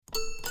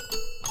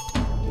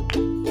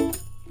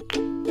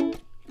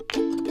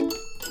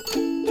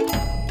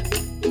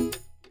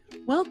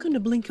Welcome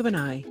to Blink of an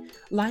Eye,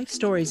 life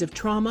stories of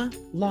trauma,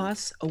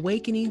 loss,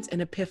 awakenings,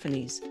 and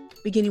epiphanies,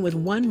 beginning with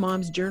one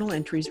mom's journal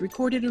entries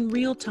recorded in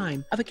real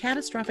time of a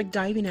catastrophic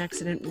diving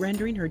accident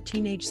rendering her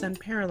teenage son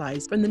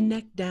paralyzed from the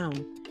neck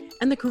down,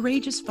 and the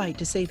courageous fight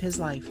to save his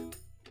life.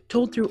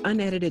 Told through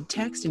unedited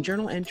text and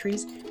journal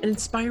entries and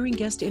inspiring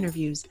guest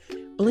interviews,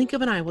 Blink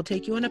of an Eye will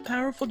take you on a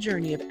powerful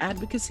journey of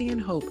advocacy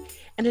and hope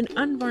and an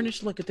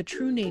unvarnished look at the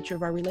true nature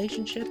of our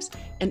relationships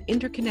and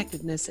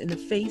interconnectedness in the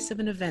face of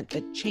an event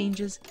that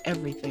changes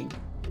everything.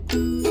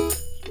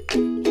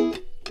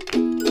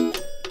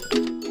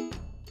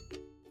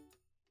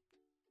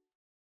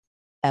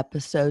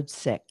 Episode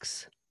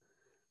 6,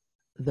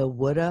 The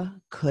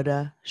Woulda,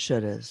 Coulda,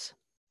 Shouldas.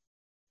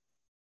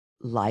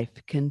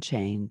 Life can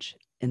change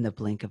in the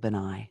blink of an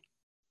eye.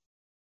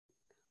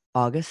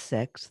 August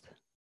 6th,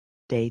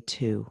 Day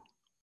 2.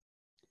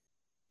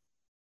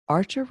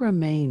 Archer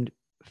remained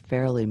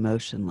fairly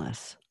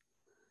motionless.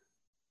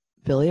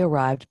 Billy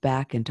arrived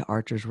back into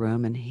Archer's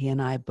room, and he and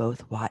I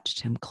both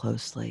watched him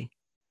closely.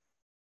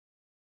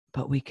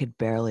 But we could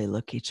barely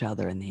look each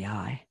other in the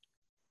eye.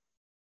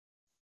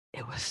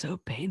 It was so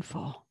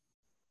painful.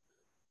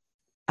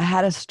 I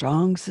had a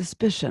strong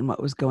suspicion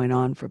what was going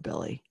on for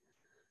Billy.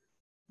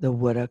 The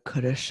woulda,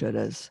 coulda,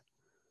 shouldas.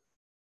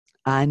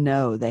 I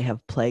know they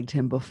have plagued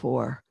him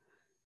before,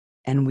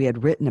 and we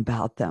had written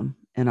about them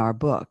in our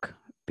book,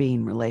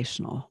 Being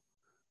Relational.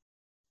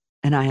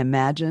 And I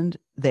imagined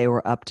they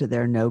were up to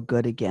their no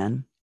good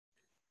again.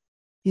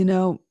 You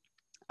know,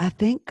 I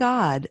thank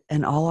God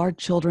and all our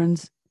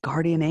children's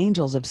guardian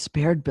angels have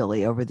spared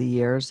Billy over the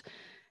years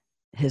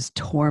his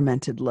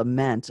tormented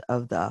lament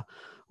of the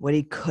what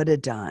he could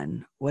have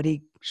done, what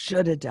he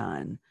should have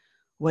done,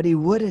 what he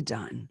would have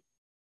done.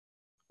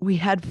 We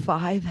had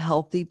 5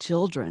 healthy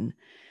children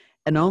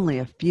and only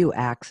a few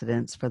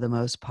accidents for the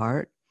most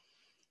part.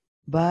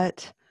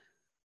 But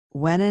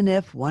when and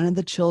if one of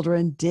the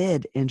children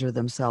did injure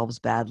themselves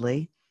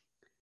badly,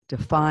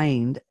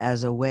 defined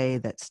as a way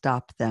that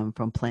stopped them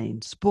from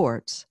playing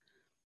sports,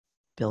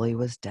 Billy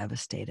was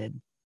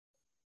devastated.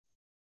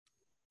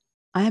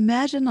 I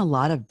imagine a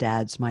lot of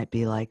dads might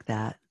be like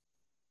that.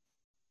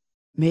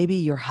 Maybe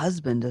your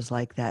husband is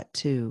like that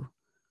too.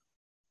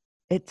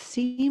 It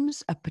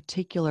seems a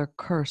particular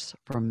curse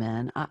for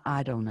men.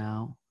 I don't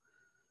know.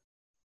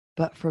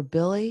 But for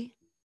Billy,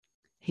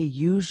 he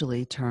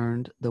usually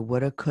turned the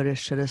woulda, coulda,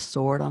 shoulda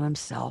sword on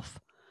himself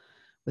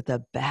with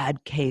a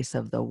bad case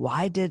of the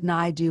why didn't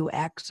I do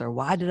X, or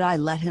why did I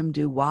let him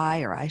do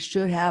Y, or I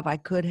should have, I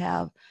could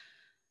have.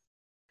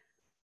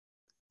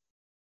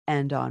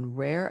 And on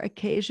rare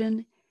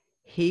occasion,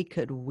 he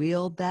could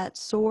wield that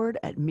sword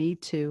at me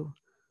too.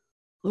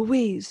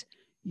 Louise,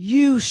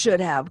 you should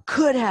have,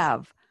 could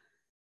have.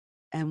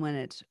 And when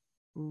it's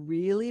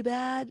really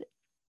bad,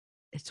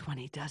 it's when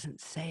he doesn't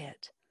say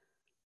it.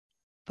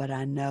 But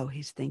I know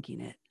he's thinking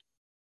it.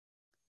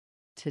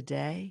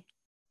 Today,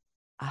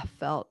 I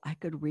felt I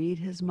could read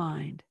his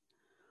mind.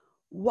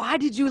 Why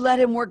did you let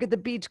him work at the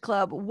beach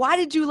club? Why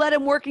did you let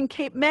him work in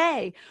Cape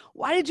May?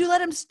 Why did you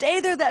let him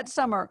stay there that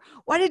summer?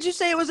 Why did you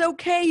say it was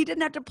okay he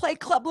didn't have to play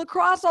club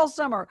lacrosse all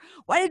summer?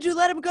 Why did you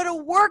let him go to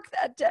work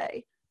that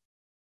day?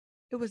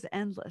 It was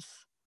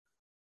endless.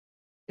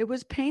 It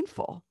was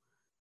painful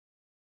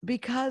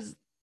because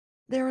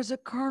there is a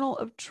kernel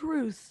of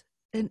truth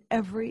in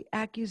every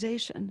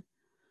accusation.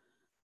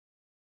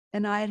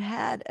 And I had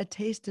had a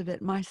taste of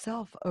it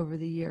myself over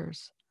the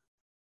years.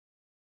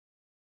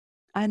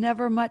 I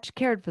never much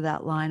cared for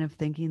that line of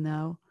thinking,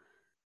 though,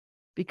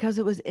 because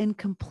it was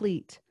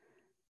incomplete,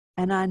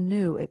 and I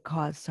knew it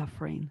caused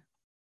suffering.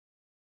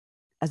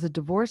 As a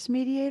divorce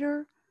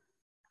mediator,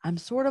 I'm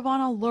sort of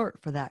on alert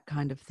for that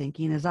kind of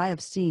thinking, as I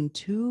have seen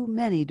too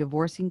many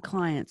divorcing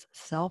clients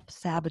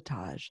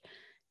self-sabotage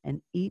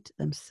and eat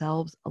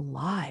themselves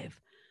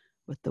alive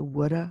with the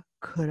woulda,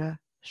 coulda,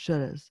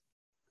 shouldas.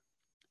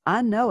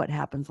 I know it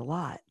happens a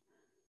lot,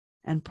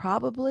 and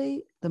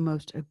probably the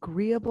most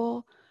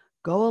agreeable,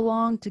 go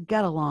along to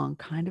get along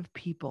kind of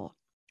people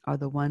are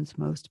the ones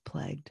most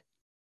plagued.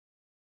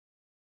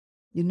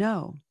 You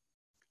know,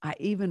 I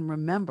even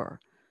remember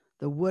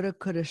the woulda,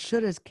 coulda,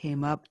 shouldas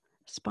came up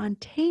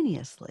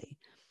spontaneously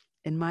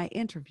in my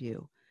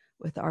interview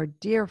with our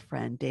dear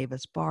friend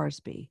Davis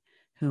Barsby,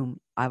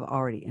 whom I've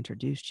already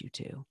introduced you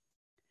to.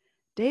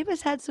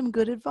 Davis had some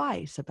good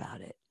advice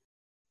about it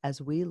as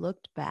we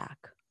looked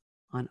back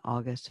on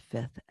August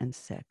 5th and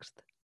 6th,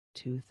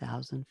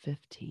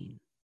 2015.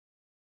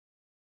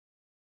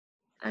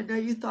 I know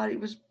you thought he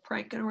was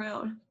pranking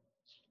around.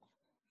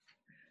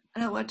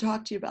 And I want to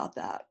talk to you about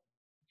that.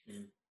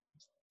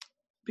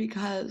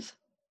 Because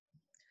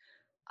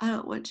I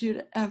don't want you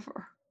to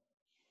ever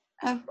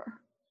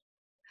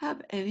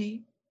have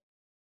any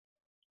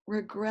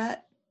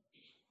regret,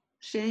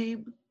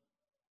 shame,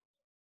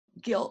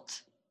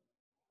 guilt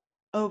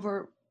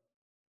over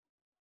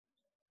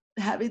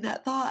having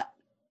that thought.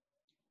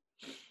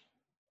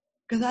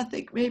 Because I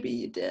think maybe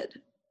you did.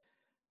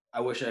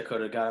 I wish I could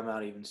have got him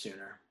out even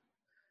sooner.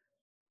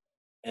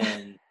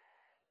 And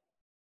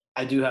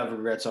I do have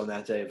regrets on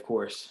that day, of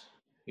course.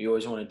 You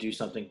always want to do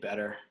something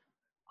better.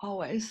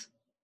 Always.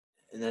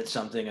 And that's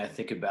something I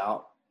think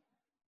about,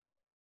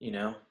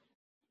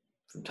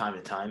 from time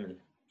to time. And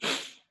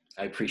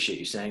I appreciate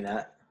you saying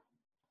that.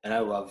 And I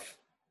love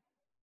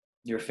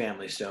your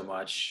family so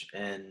much.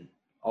 And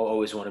I'll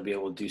always want to be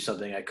able to do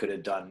something I could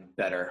have done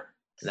better.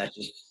 And that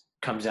just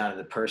comes down to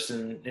the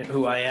person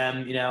who I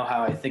am,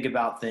 how I think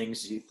about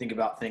things. You think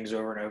about things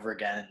over and over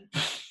again.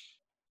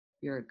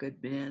 You're a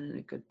good man and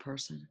a good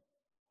person.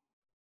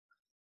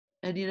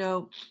 And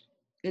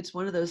it's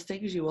one of those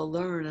things you will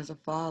learn as a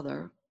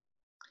father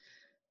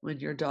when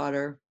your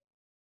daughter,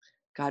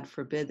 God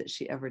forbid that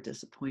she ever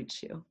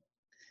disappoints you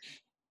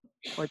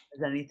or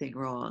does anything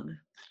wrong.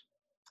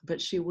 But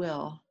she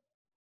will,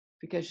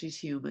 because she's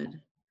human.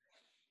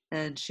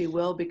 And she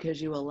will because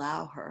you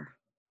allow her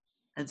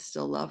and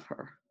still love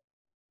her.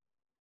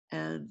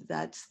 And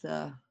that's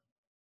the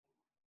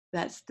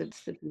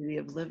beauty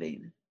of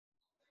living,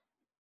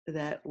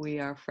 that we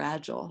are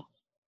fragile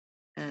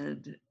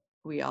and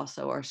we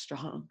also are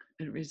strong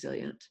and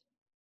resilient.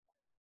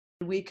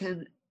 We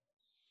can,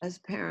 as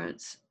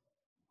parents,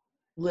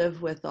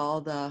 live with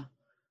all the,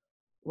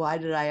 why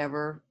did I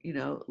ever,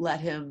 let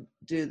him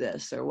do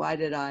this? Or why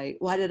did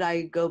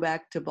I go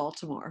back to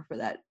Baltimore for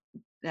that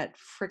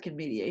frickin'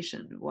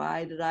 mediation?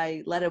 Why did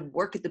I let him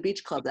work at the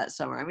beach club that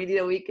summer? I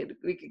mean, we could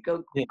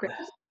go crazy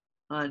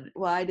on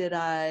why did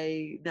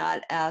I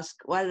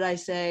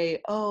say,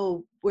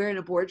 oh, wearing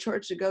a board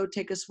shorts to go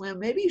take a swim?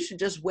 Maybe you should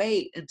just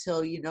wait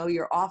until,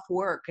 you're off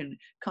work and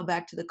come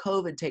back to the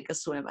cove and take a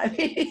swim. I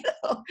mean,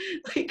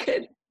 we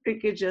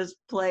could just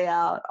play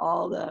out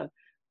all the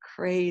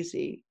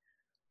crazy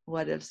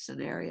what if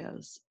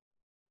scenarios.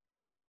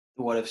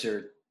 What ifs are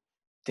a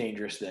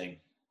dangerous thing.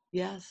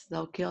 Yes,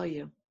 they'll kill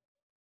you.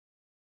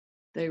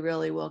 They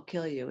really will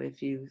kill you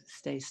if you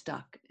stay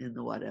stuck in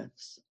the what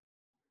ifs.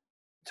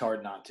 It's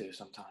hard not to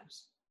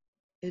sometimes.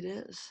 It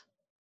is.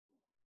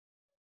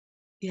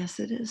 Yes,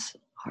 it is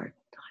hard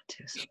not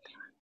to sometimes.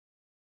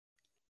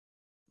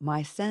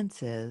 My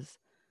sense is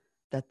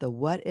that the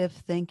what if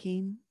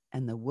thinking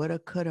and the woulda,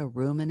 coulda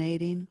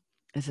ruminating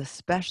is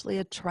especially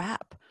a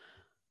trap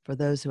for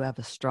those who have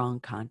a strong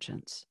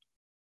conscience,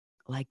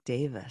 like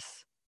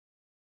Davis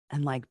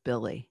and like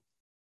Billy.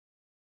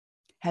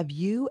 Have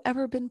you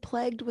ever been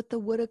plagued with the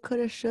woulda,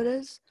 coulda,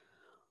 shouldas?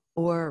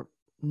 Or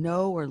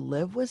know or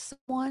live with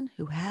someone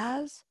who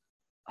has?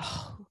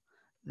 Oh,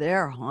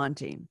 they're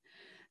haunting.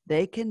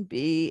 They can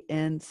be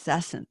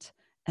incessant,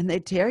 and they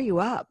tear you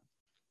up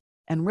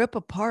and rip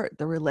apart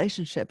the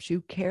relationships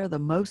you care the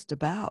most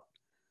about.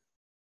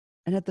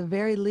 And at the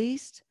very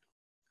least,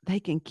 they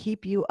can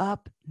keep you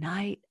up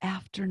night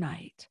after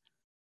night.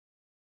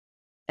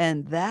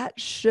 And that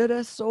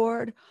shoulda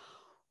sword,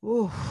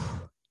 ooh,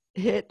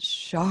 it's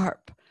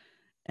sharp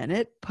and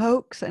it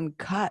pokes and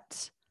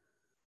cuts.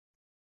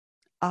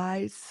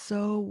 I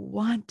so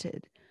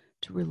wanted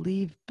to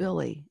relieve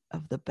Billy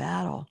of the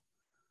battle.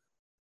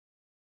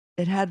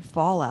 It had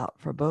fallout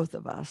for both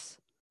of us.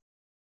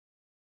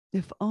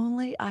 If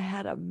only I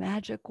had a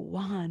magic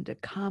wand to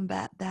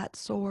combat that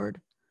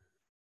sword.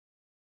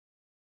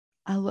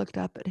 I looked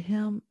up at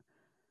him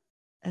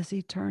as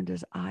he turned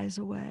his eyes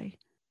away,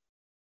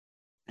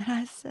 and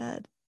I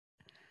said,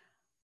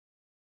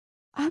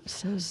 I'm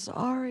so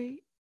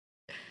sorry.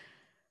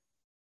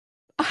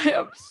 I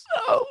am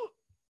so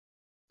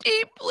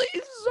deeply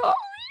sorry.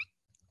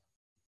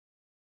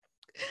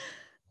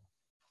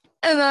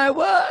 And I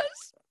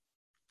was,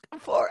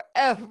 for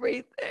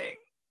everything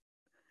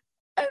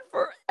and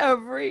for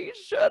every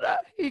shoulda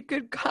he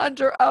could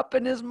conjure up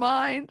in his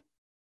mind.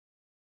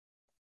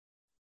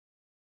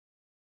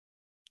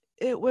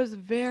 It was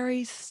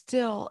very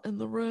still in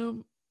the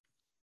room.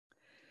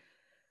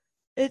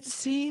 It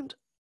seemed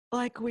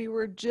like we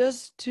were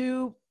just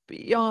too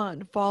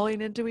beyond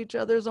falling into each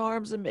other's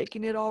arms and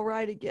making it all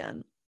right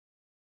again.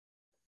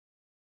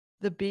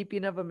 The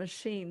beeping of a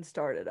machine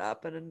started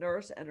up, and a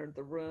nurse entered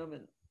the room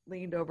and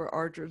leaned over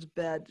Archer's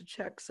bed to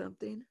check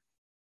something.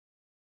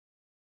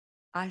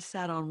 I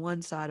sat on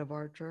one side of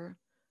Archer,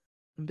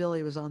 and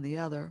Billy was on the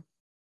other.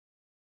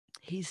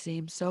 He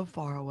seemed so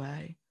far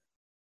away.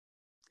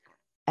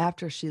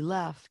 After she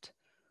left,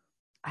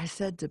 I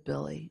said to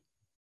Billy,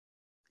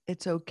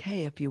 it's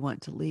okay if you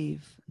want to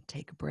leave and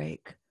take a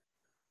break.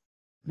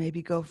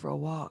 Maybe go for a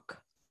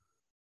walk.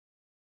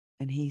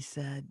 And he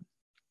said,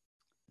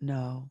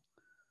 no,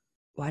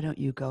 why don't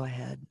you go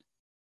ahead?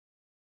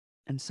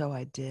 And so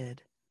I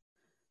did.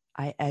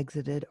 I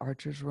exited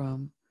Archer's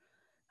room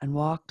and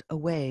walked a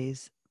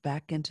ways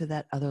back into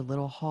that other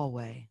little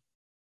hallway.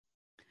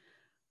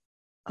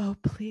 Oh,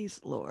 please,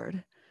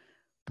 Lord,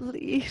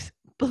 please,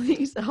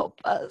 please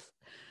help us.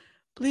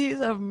 Please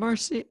have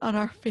mercy on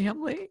our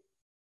family.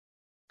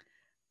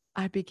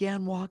 I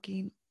began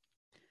walking.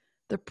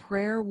 The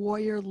prayer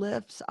warrior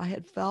lifts I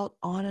had felt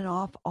on and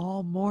off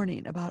all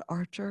morning about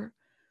Archer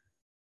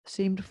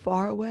seemed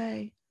far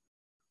away.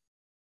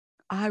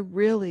 I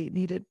really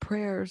needed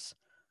prayers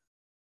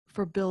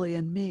for Billy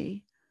and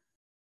me.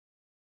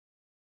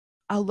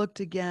 I looked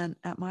again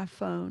at my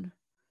phone.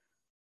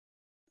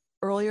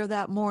 earlier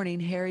that morning,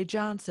 Harry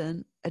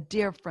Johnson, a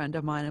dear friend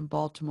of mine in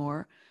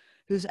Baltimore,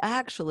 who's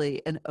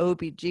actually an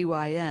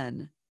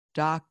OBGYN,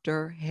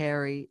 Dr.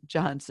 Harry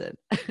Johnson.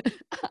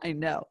 I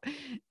know.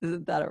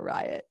 Isn't that a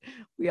riot?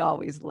 We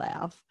always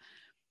laugh.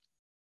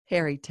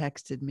 Harry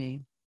texted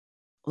me,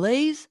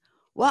 Lise,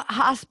 what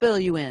hospital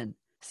you in?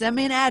 Send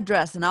me an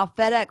address and I'll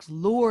FedEx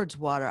Lourdes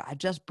water I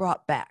just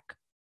brought back.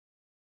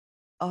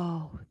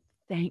 Oh,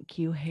 thank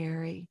you,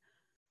 Harry.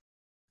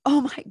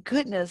 Oh my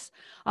goodness.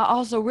 I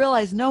also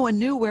realized no one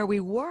knew where we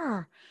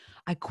were.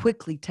 I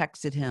quickly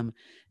texted him,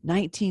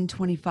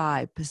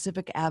 1925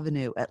 Pacific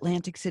Avenue,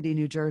 Atlantic City,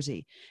 New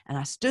Jersey. And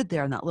I stood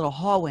there in that little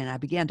hallway and I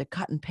began to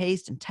cut and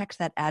paste and text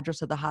that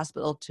address of the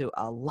hospital to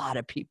a lot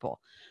of people.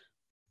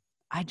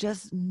 I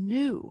just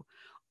knew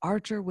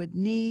Archer would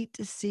need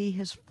to see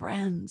his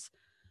friends.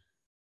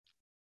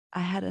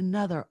 I had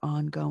another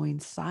ongoing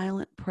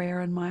silent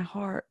prayer in my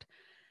heart,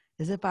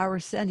 as if I were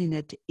sending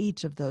it to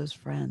each of those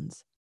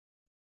friends.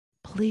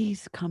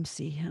 Please come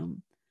see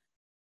him.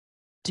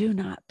 Do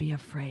not be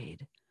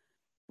afraid.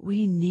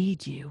 We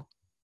need you.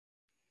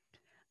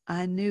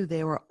 I knew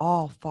they were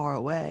all far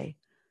away,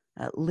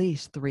 at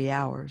least 3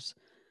 hours,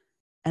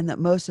 and that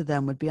most of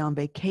them would be on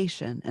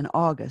vacation in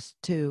August,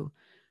 too,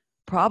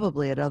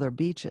 probably at other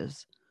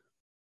beaches.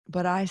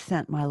 But I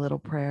sent my little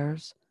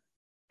prayers,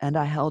 and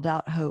I held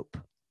out hope.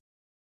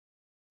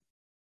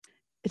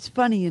 It's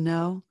funny, you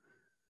know,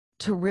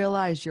 to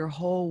realize your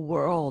whole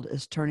world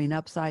is turning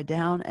upside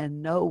down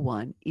and no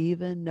one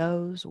even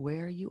knows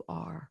where you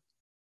are.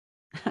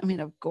 I mean,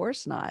 of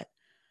course not.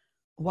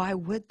 Why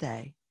would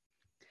they?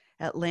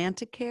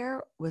 Atlanticare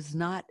was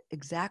not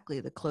exactly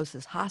the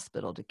closest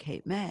hospital to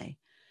Cape May,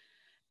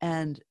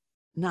 and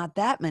not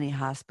that many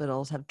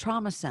hospitals have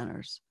trauma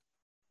centers.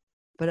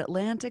 But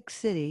Atlantic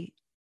City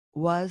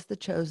was the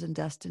chosen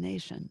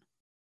destination.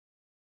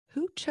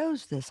 Who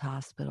chose this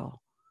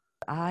hospital?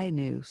 I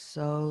knew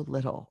so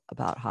little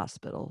about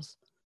hospitals.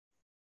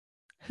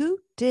 Who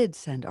did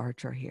send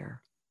Archer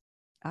here?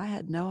 I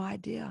had no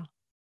idea.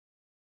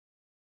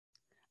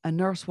 A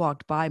nurse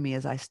walked by me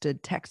as I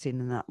stood texting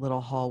in that little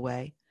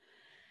hallway.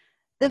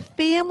 The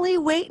family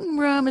waiting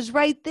room is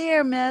right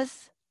there,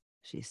 miss,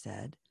 she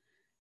said,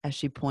 as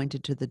she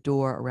pointed to the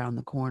door around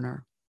the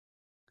corner.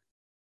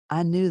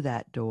 I knew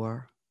that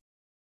door.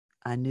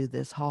 I knew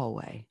this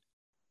hallway.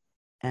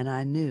 And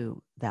I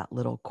knew that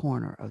little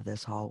corner of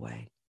this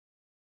hallway.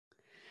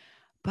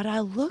 But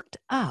I looked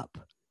up,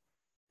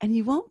 and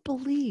you won't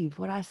believe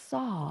what I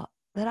saw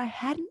that I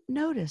hadn't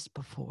noticed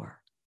before.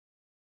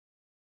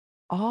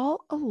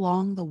 All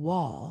along the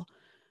wall,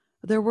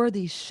 there were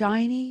these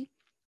shiny,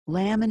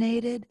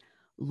 laminated,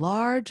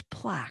 large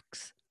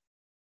plaques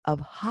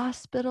of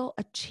hospital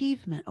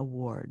achievement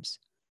awards.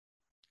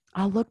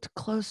 I looked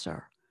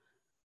closer.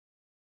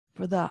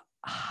 For the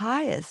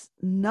highest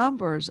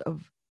numbers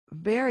of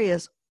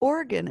various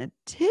organ and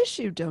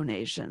tissue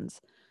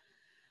donations,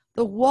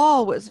 the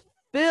wall was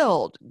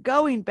filled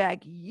going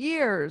back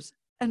years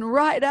and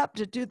right up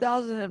to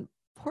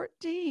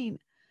 2014.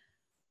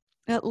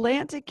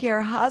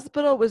 Atlanticare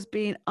Hospital was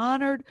being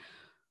honored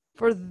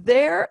for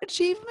their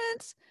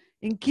achievements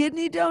in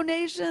kidney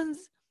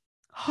donations,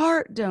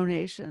 heart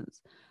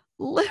donations,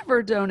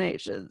 liver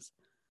donations.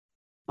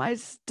 My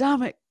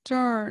stomach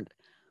turned.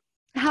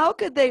 How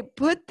could they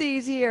put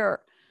these here?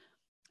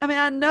 I mean,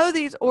 I know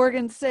these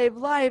organs save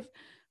life,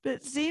 but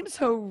it seems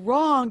so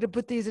wrong to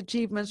put these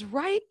achievements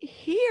right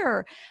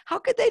here. How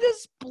could they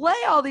display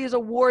all these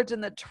awards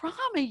in the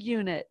trauma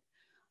unit?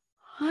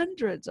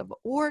 Hundreds of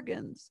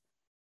organs,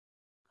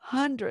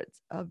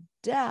 hundreds of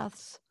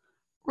deaths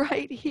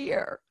right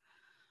here.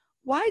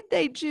 Why'd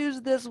they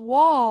choose this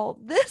wall,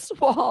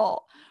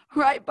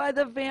 right by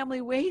the family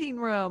waiting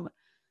room?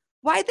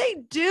 Why'd they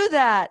do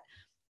that?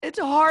 It's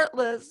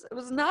heartless. It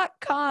was not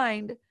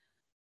kind.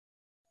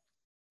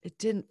 It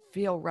didn't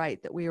feel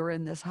right that we were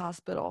in this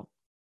hospital.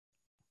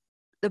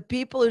 The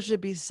people who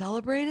should be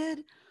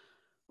celebrated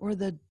were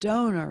the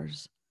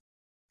donors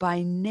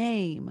by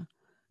name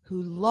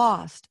who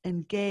lost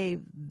and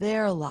gave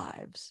their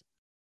lives.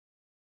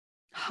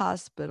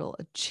 Hospital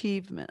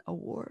Achievement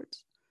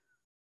Awards.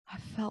 I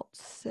felt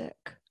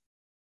sick.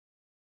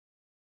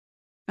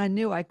 I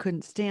knew I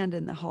couldn't stand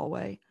in the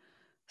hallway,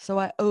 so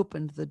I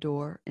opened the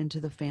door into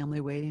the family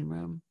waiting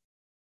room.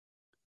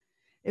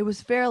 It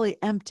was fairly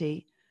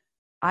empty.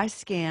 I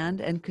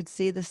scanned and could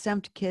see the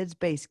Senft kids'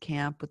 base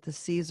camp with the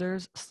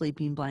Caesars,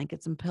 sleeping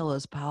blankets, and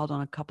pillows piled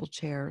on a couple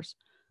chairs.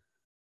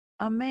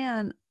 A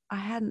man I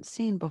hadn't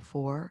seen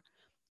before,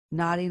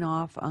 nodding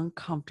off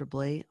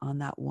uncomfortably on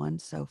that one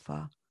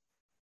sofa.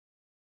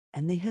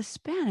 And the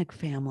Hispanic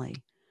family.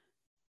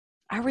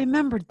 I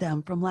remembered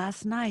them from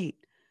last night.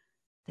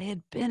 They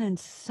had been in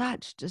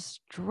such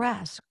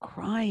distress,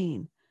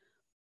 crying.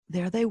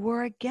 There they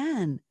were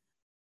again.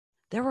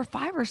 There were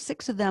 5 or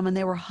 6 of them, and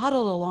they were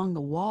huddled along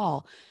the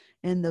wall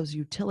in those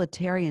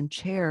utilitarian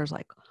chairs,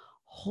 like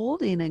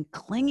holding and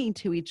clinging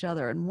to each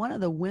other. And one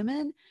of the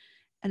women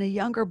and a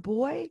younger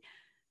boy,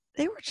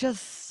 they were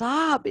just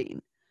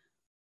sobbing.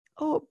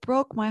 Oh, it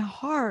broke my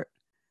heart.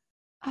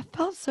 I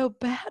felt so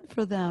bad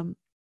for them.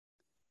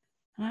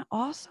 And I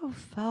also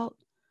felt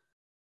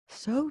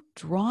so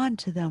drawn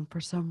to them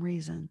for some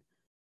reason.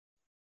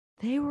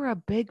 They were a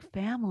big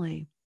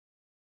family,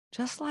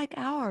 just like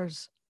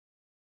ours.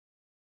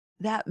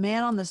 That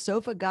man on the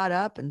sofa got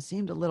up and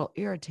seemed a little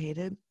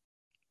irritated.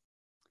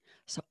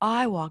 So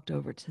I walked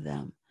over to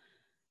them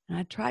and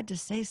I tried to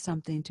say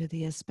something to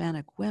the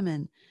Hispanic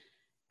women.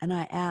 And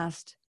I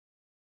asked,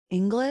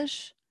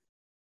 English?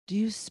 Do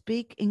you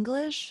speak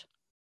English?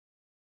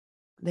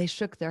 They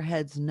shook their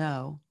heads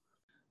no.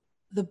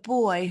 The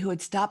boy, who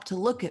had stopped to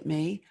look at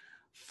me,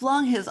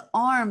 flung his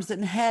arms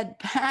and head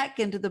back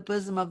into the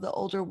bosom of the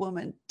older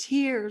woman,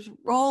 tears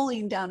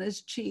rolling down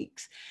his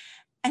cheeks,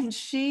 and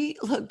she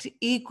looked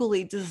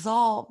equally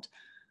dissolved.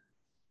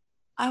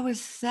 I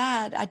was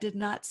sad I did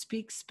not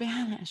speak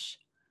Spanish.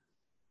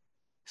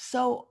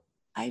 So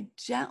I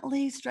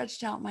gently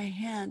stretched out my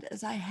hand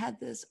as I had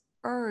this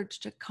urge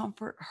to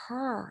comfort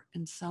her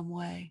in some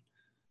way.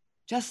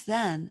 Just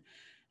then,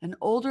 an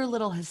older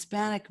little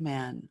Hispanic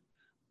man,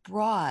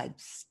 broad,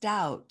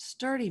 stout,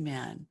 sturdy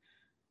man,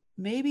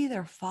 maybe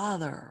their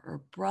father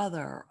or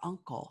brother or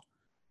uncle,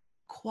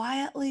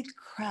 quietly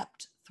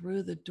crept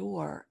through the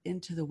door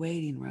into the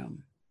waiting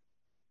room.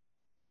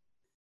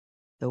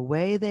 The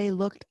way they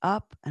looked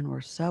up and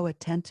were so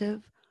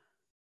attentive,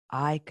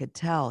 I could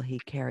tell he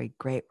carried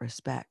great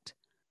respect.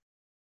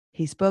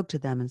 He spoke to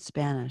them in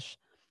Spanish.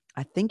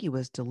 I think he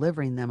was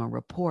delivering them a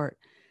report.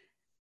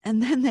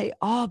 And then they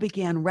all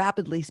began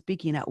rapidly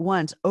speaking at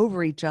once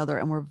over each other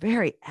and were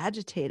very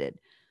agitated.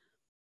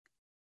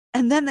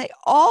 And then they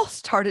all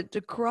started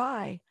to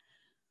cry.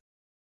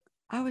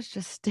 I was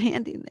just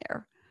standing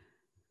there.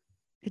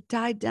 It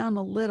died down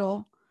a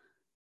little,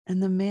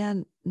 and the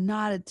man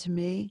nodded to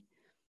me.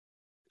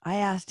 I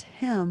asked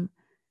him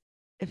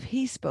if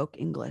he spoke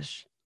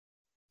English,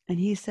 and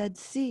he said,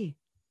 "Sí."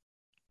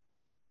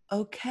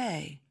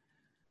 Okay.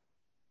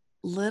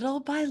 Little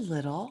by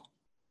little,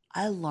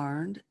 I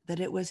learned that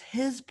it was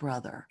his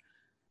brother,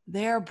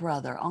 their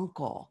brother,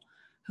 uncle,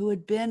 who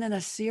had been in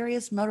a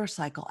serious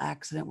motorcycle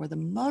accident where the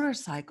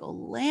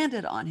motorcycle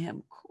landed on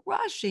him,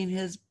 crushing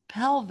his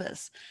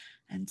pelvis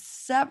and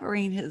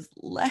severing his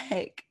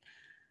leg.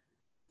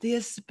 The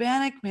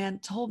Hispanic man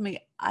told me,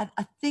 I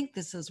think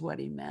this is what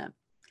he meant,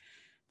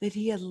 that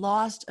he had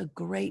lost a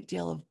great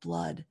deal of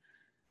blood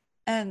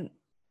and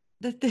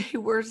that they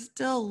were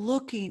still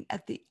looking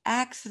at the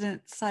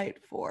accident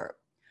site for,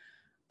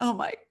 oh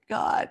my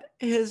God,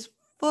 his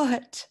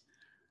foot.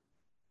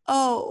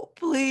 Oh,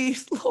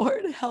 please,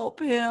 Lord, help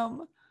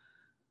him.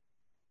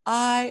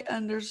 I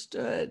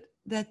understood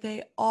that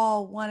they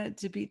all wanted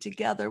to be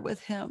together with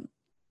him.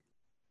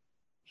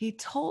 He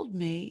told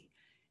me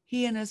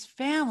he and his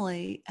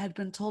family had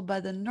been told by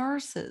the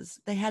nurses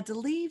they had to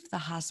leave the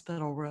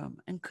hospital room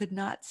and could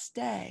not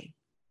stay.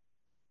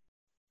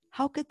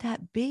 How could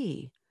that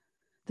be,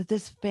 that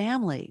this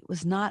family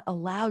was not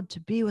allowed to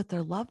be with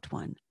their loved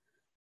one?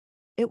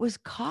 It was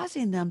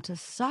causing them to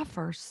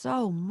suffer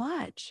so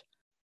much.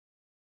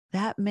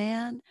 That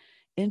man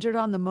injured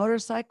on the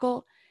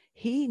motorcycle,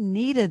 he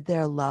needed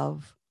their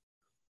love.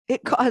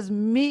 It caused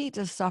me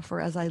to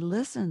suffer as I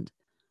listened.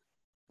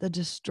 The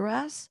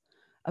distress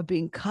of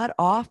being cut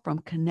off from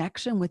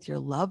connection with your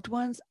loved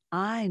ones,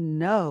 I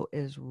know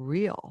is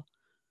real.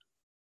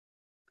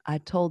 I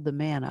told the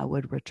man I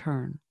would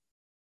return.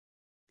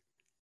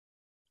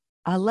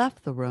 I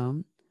left the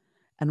room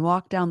and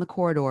walked down the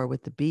corridor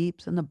with the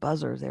beeps and the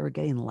buzzers. They were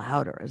getting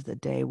louder as the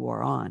day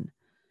wore on.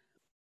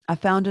 I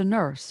found a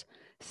nurse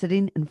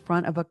sitting in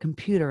front of a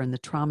computer in the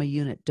trauma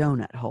unit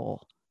donut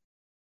hole.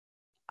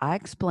 I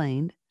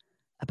explained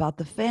about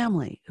the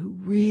family who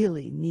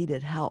really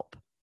needed help.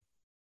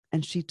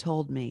 And she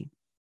told me,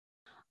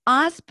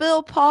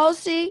 "Hospital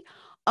policy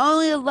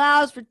only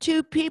allows for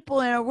 2 people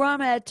in a room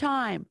at a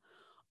time.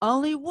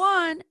 Only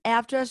 1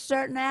 after a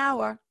certain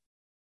hour."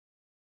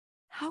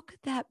 How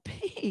could that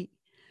be?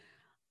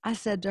 I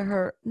said to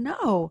her,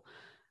 "No,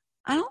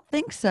 I don't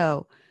think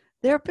so.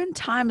 There have been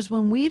times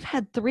when we've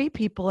had 3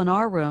 people in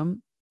our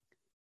room."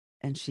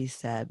 And she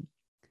said,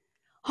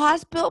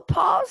 "Hospital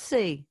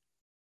policy.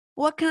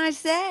 What can I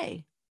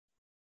say?"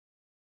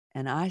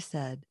 And I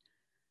said,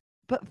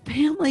 "But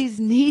families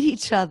need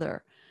each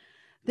other.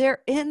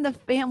 They're in the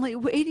family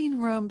waiting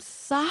room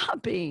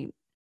sobbing."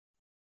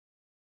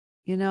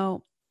 You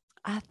know,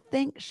 I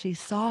think she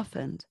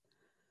softened.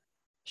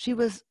 She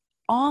was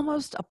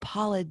almost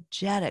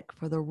apologetic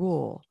for the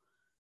rule,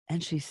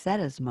 and she said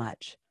as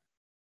much.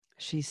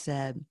 She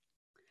said,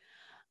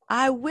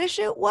 "I wish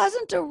it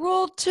wasn't a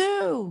rule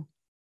too."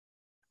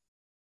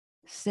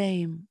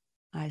 "Same,"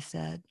 I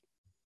said.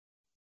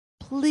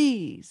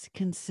 "Please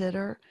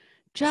consider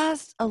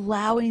just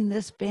allowing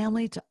this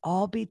family to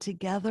all be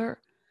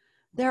together.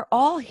 They're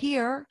all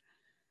here.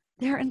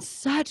 They're in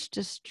such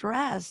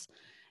distress.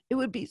 It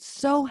would be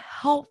so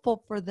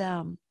helpful for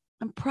them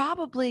and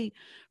probably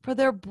for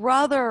their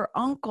brother or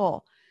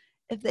uncle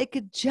if they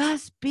could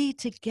just be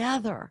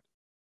together."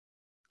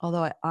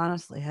 Although I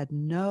honestly had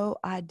no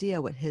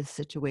idea what his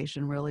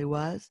situation really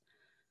was,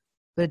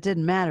 but it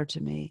didn't matter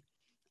to me.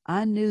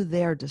 I knew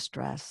their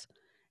distress,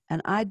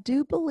 and I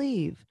do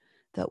believe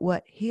that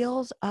what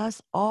heals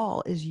us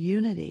all is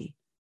unity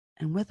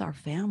and with our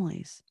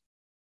families.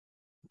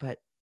 But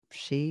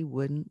she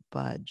wouldn't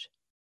budge.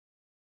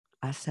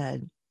 I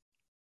said,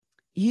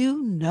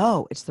 you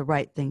know it's the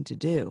right thing to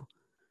do.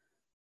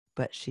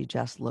 But she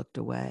just looked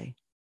away.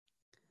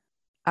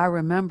 I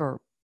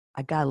remember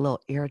I got a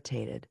little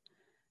irritated,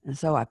 and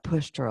so I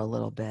pushed her a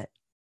little bit.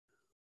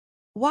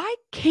 Why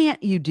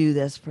can't you do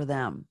this for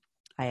them?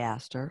 I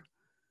asked her.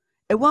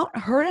 It won't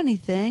hurt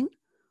anything,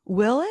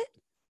 will it?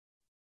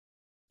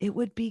 It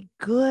would be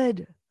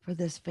good for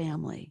this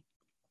family.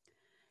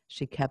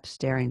 She kept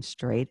staring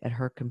straight at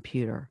her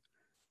computer,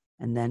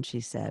 and then she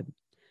said,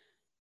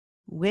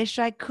 wish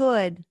I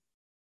could,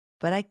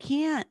 but I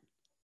can't.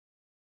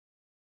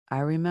 I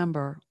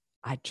remember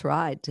I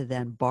tried to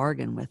then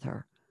bargain with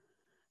her.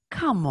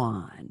 Come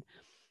on,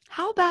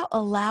 how about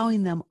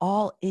allowing them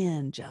all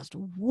in just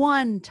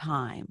one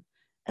time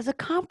as a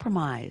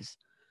compromise?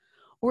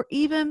 Or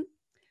even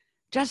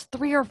just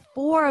 3 or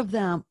 4 of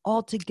them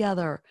all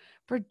together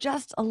for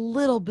just a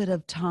little bit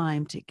of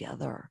time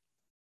together.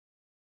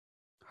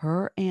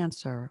 Her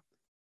answer,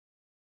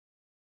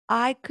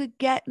 I could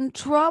get in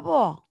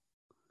trouble.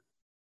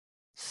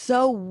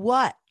 So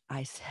what?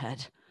 I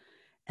said.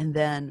 And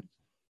then,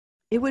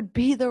 it would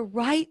be the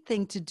right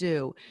thing to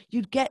do.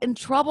 You'd get in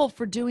trouble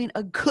for doing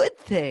a good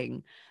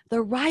thing,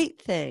 the right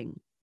thing.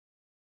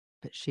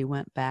 But she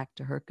went back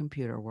to her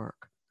computer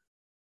work.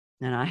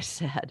 And I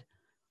said,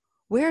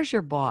 where's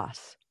your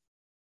boss?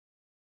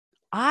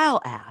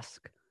 I'll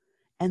ask,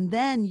 and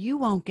then you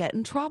won't get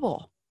in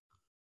trouble.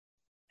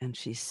 And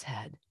she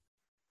said,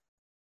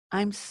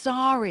 I'm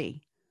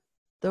sorry.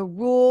 The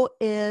rule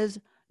is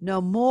no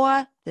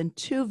more than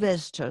 2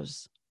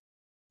 visitors.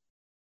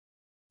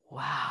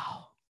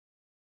 Wow.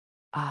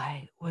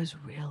 I was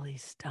really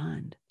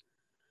stunned.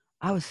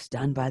 I was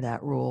stunned by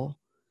that rule.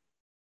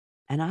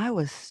 And I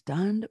was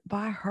stunned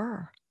by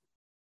her.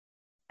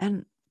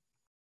 And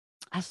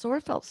I sort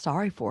of felt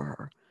sorry for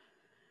her.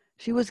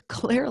 She was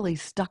clearly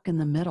stuck in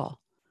the middle.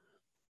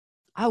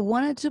 I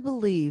wanted to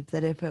believe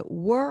that if it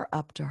were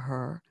up to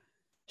her,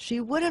 she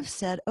would have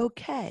said,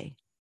 okay.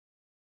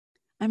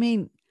 I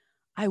mean,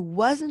 I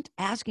wasn't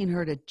asking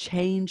her to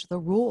change the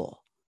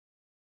rule.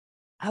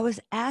 I was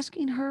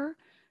asking her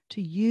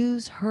to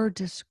use her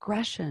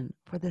discretion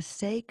for the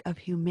sake of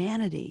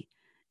humanity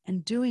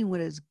and doing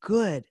what is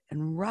good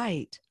and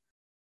right.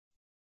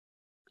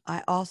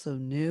 I also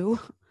knew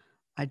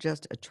I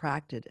just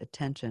attracted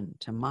attention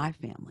to my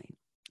family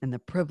and the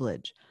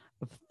privilege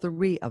of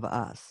 3 of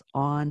us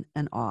on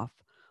and off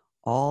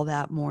all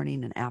that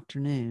morning and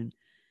afternoon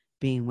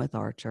being with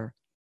Archer,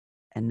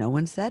 and no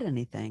one said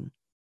anything.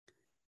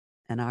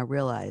 And I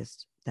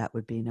realized that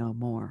would be no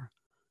more.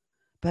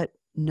 But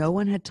no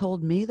one had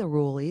told me the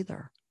rule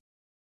either.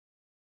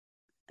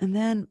 And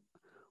then,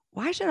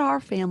 why should our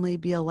family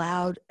be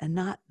allowed and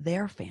not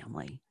their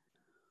family?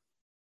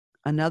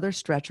 Another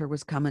stretcher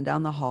was coming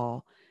down the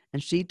hall,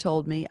 and she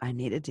told me I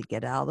needed to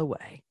get out of the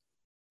way.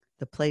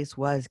 The place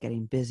was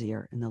getting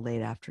busier in the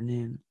late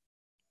afternoon.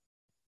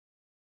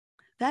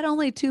 That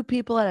only 2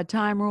 people at a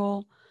time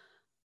rule,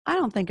 I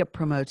don't think it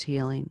promotes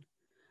healing.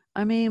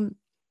 I mean,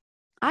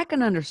 I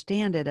can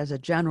understand it as a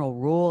general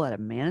rule at a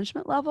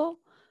management level,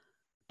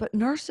 but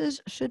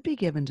nurses should be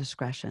given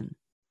discretion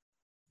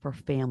for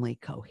family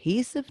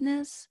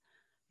cohesiveness,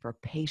 for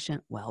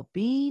patient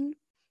well-being.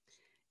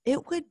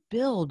 It would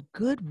build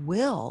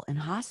goodwill in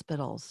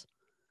hospitals.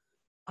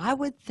 I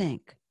would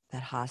think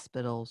that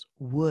hospitals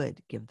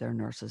would give their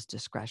nurses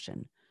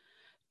discretion,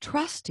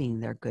 trusting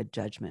their good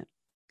judgment.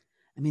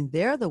 I mean,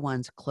 they're the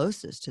ones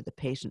closest to the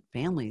patient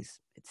families,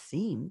 it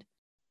seemed.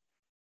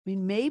 I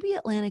mean, maybe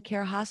Atlantic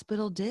Care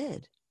Hospital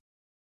did.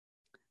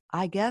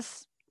 I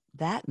guess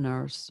that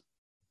nurse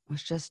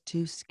was just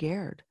too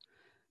scared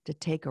to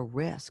take a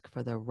risk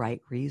for the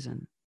right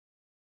reason.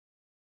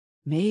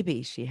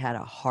 Maybe she had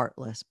a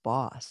heartless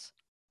boss.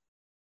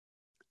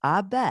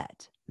 I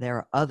bet there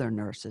are other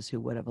nurses who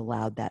would have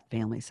allowed that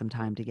family some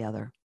time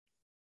together.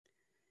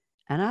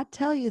 And I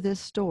tell you this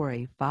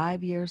story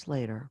 5 years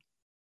later.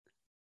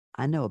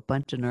 I know a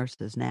bunch of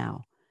nurses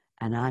now,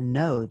 and I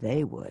know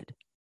they would.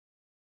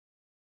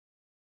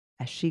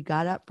 As she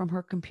got up from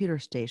her computer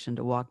station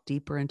to walk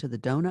deeper into the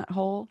donut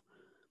hole,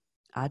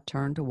 I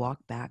turned to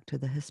walk back to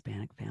the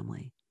Hispanic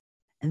family.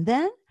 And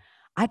then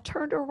I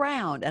turned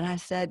around and I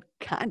said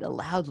kind of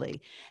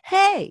loudly,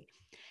 hey,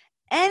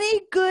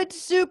 any good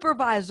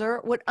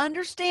supervisor would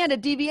understand a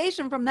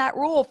deviation from that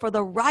rule for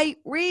the right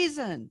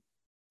reason.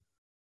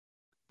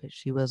 But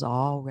she was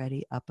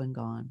already up and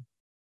gone.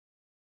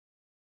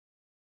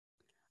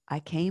 I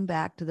came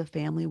back to the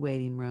family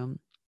waiting room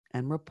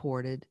and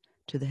reported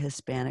to the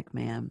Hispanic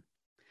man.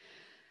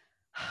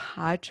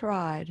 I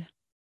tried.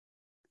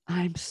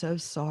 I'm so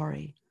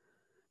sorry,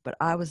 but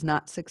I was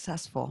not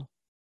successful.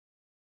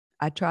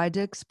 I tried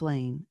to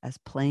explain as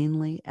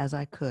plainly as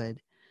I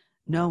could,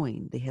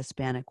 knowing the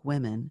Hispanic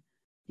women,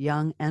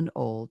 young and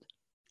old,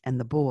 and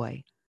the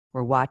boy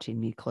were watching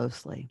me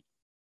closely.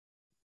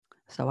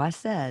 So I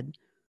said,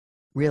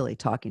 really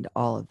talking to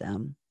all of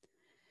them,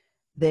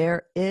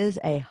 There is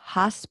a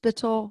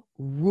hospital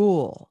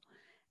rule.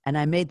 And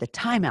I made the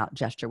timeout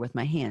gesture with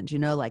my hands,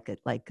 like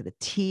the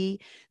T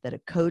that a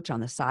coach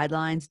on the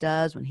sidelines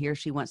does when he or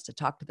she wants to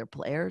talk to their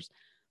players.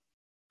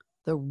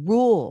 The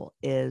rule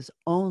is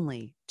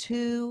only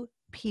 2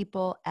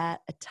 people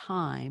at a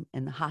time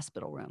in the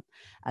hospital room,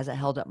 as I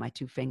held up my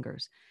 2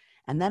 fingers.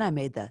 And then I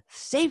made the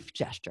safe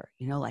gesture,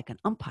 like an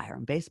umpire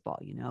in baseball,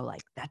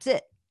 like that's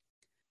it.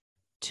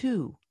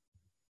 2,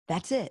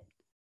 that's it.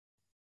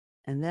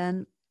 And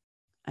then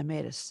I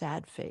made a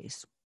sad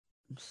face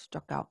and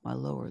stuck out my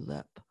lower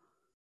lip.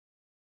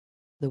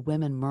 The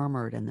women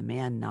murmured and the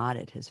man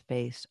nodded his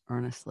face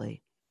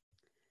earnestly.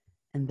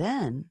 And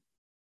then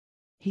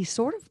he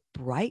sort of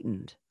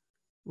brightened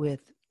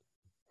with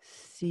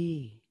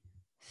see,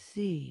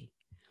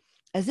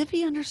 as if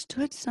he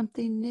understood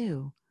something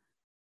new.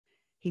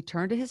 He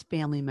turned to his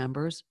family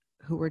members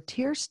who were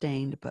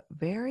tear-stained but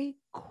very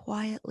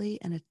quietly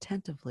and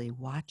attentively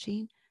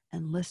watching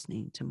and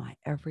listening to my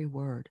every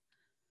word.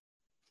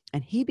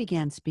 And he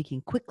began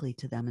speaking quickly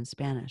to them in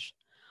Spanish.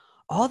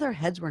 All their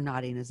heads were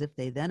nodding as if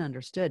they then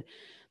understood,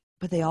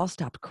 but they all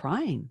stopped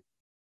crying.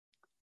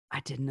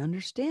 I didn't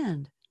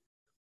understand.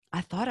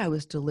 I thought I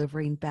was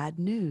delivering bad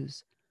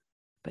news.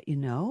 But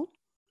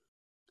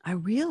I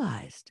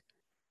realized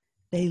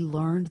they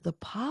learned the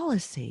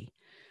policy,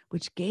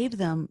 which gave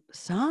them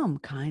some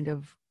kind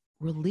of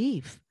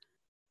relief.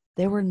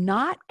 They were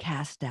not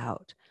cast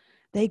out.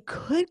 They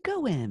could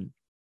go in,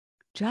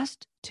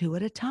 just 2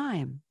 at a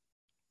time.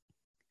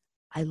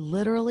 I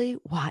literally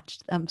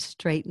watched them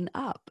straighten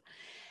up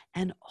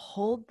and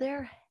hold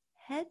their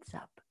heads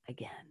up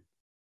again.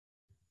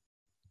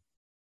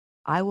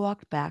 I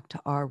walked back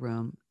to our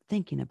room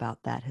thinking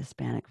about that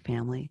Hispanic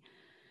family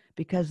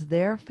because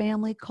their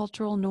family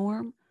cultural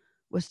norm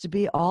was to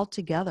be all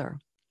together,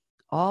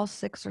 all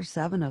 6 or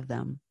 7 of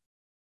them,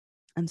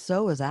 and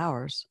so was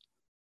ours.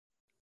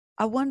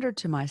 I wondered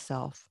to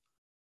myself,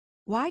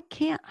 why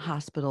can't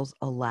hospitals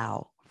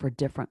allow for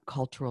different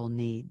cultural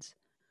needs?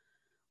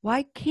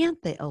 Why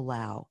can't they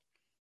allow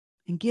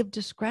and give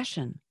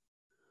discretion?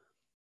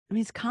 I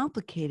mean, it's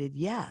complicated,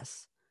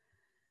 yes,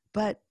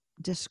 but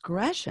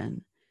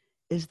discretion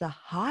is the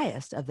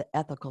highest of the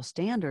ethical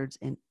standards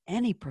in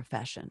any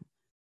profession.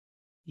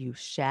 You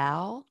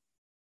shall,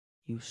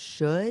 you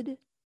should,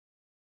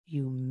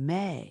 you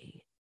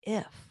may,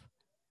 if.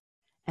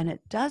 And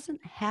it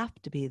doesn't have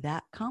to be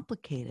that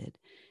complicated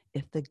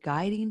if the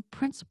guiding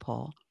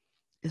principle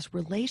is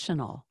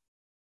relational,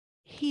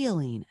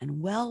 healing,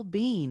 and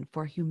well-being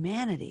for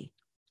humanity.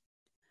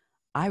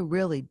 I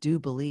really do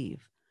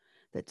believe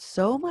that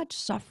so much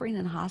suffering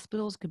in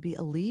hospitals could be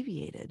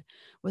alleviated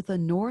with a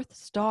North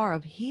Star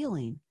of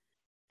healing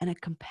and a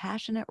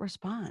compassionate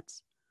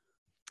response.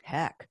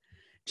 Heck,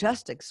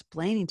 just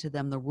explaining to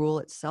them the rule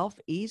itself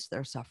eased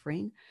their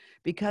suffering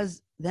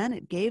because then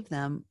it gave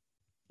them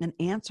an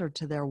answer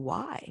to their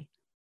why.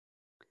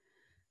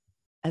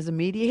 As a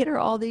mediator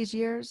all these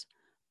years,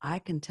 I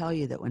can tell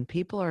you that when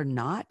people are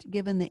not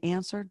given the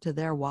answer to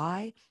their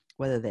why,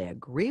 whether they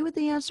agree with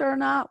the answer or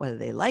not, whether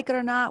they like it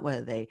or not,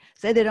 whether they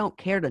say they don't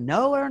care to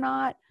know it or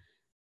not,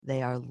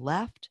 they are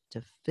left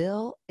to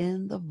fill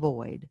in the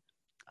void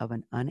of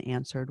an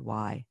unanswered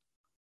why.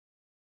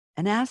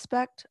 An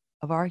aspect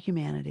of our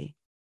humanity,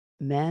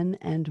 men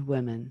and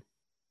women,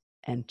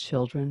 and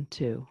children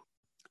too.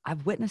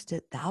 I've witnessed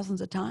it thousands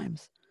of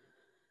times.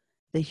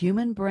 The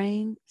human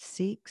brain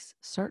seeks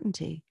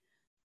certainty.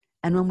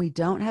 And when we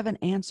don't have an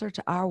answer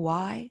to our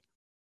why,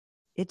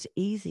 it's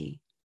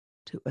easy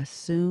to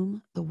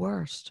assume the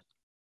worst.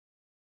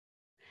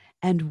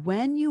 And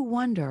when you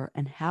wonder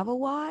and have a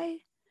why,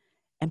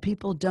 and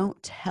people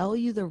don't tell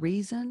you the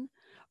reason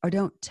or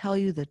don't tell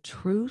you the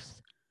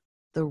truth,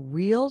 the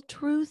real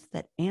truth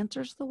that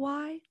answers the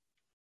why,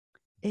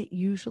 it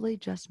usually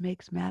just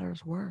makes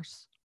matters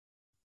worse.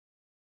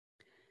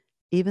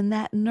 Even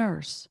that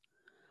nurse,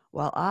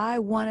 while I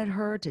wanted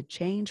her to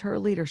change her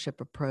leadership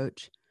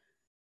approach,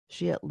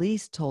 she at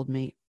least told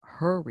me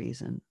her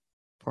reason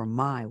for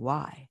my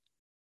why.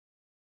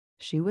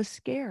 She was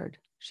scared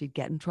she'd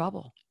get in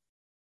trouble.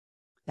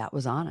 That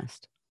was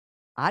honest.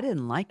 I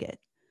didn't like it,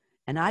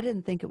 and I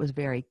didn't think it was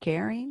very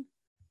caring,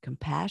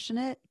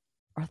 compassionate,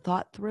 or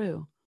thought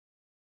through,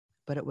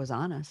 but it was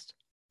honest.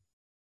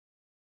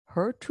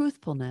 Her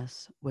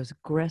truthfulness was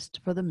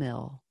grist for the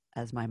mill,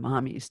 as my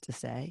mom used to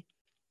say.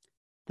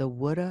 The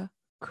woulda,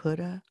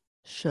 coulda,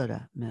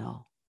 shoulda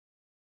mill.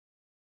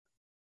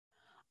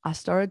 I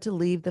started to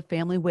leave the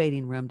family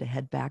waiting room to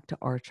head back to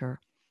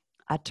Archer.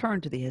 I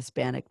turned to the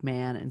Hispanic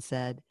man and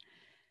said,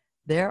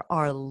 "There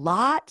are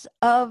lots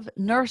of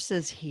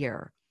nurses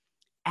here.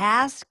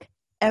 Ask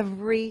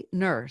every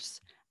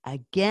nurse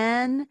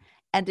again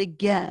and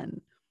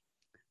again.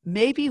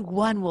 Maybe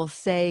one will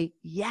say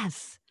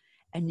yes,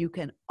 and you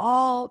can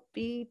all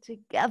be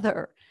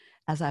together,"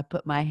 as I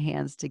put my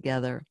hands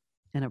together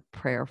in a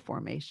prayer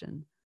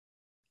formation.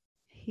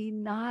 He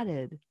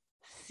nodded,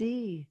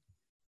 "See,"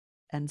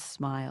 and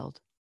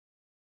smiled.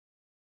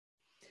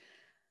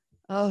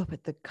 Oh,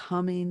 but the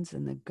comings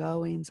and the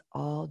goings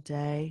all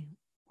day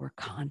were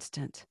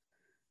constant.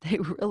 They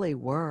really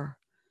were.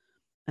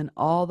 And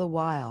all the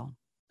while,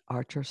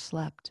 Archer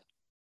slept,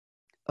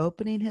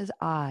 opening his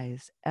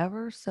eyes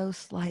ever so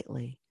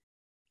slightly,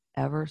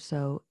 ever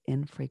so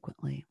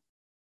infrequently.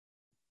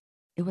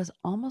 It was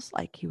almost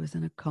like he was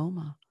in a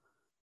coma.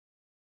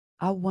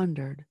 I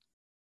wondered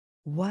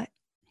what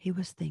he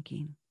was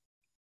thinking,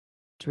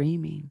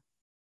 dreaming.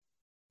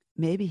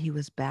 Maybe he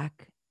was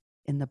back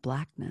in the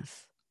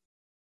blackness.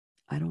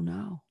 I don't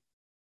know.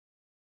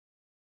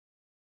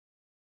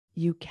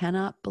 You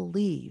cannot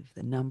believe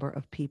the number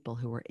of people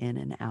who were in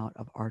and out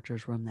of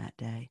Archer's room that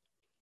day.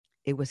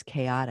 It was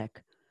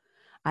chaotic.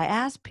 I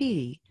asked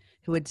Petey,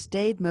 who had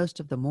stayed most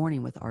of the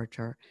morning with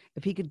Archer,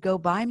 if he could go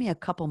buy me a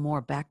couple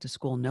more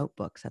back-to-school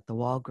notebooks at the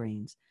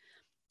Walgreens.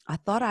 I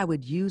thought I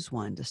would use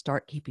one to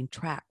start keeping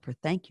track for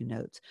thank you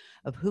notes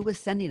of who was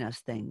sending us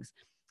things,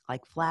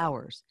 like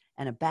flowers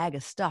and a bag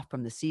of stuff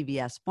from the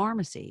CVS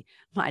pharmacy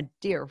my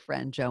dear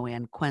friend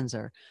Joanne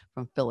Quenzer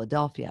from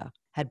Philadelphia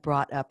had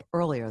brought up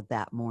earlier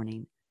that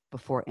morning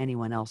before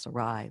anyone else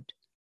arrived.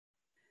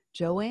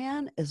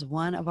 Joanne is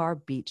one of our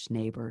beach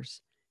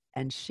neighbors,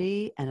 and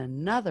she and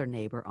another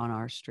neighbor on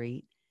our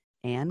street,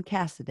 Ann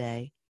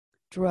Cassidy,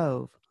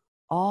 drove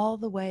all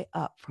the way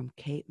up from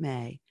Cape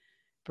May,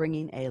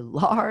 bringing a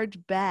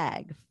large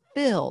bag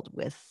filled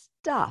with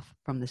stuff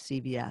from the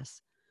CVS.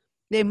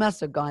 They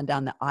must have gone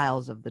down the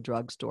aisles of the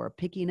drugstore,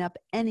 picking up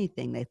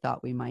anything they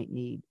thought we might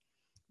need.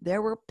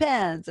 There were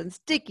pens and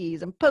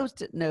stickies and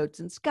Post-it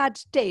notes and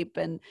Scotch tape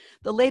and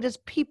the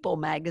latest People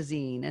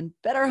magazine and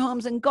Better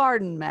Homes and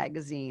Garden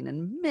magazine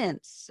and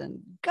mints and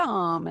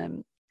gum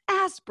and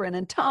aspirin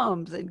and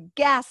Tums and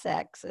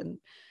Gas-X and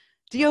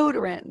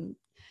deodorant. And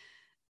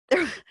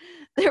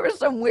there was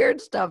some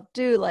weird stuff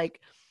too,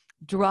 like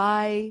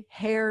dry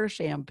hair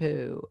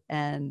shampoo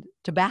and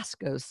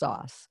Tabasco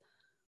sauce,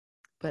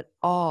 but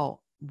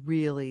all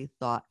really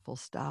thoughtful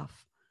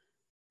stuff.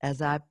 As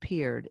I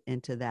peered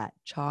into that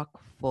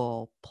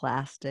chock-full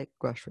plastic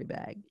grocery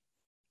bag.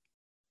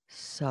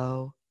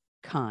 So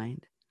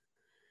kind.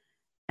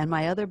 And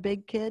my other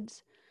big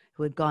kids,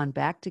 who had gone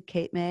back to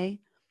Cape May,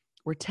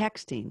 were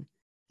texting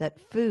that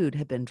food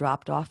had been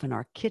dropped off in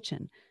our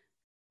kitchen,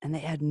 and they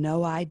had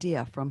no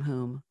idea from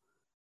whom.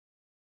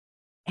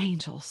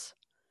 Angels.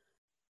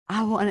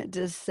 I wanted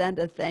to send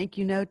a thank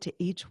you note to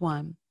each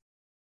one.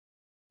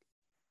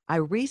 I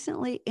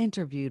recently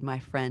interviewed my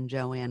friend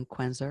Joanne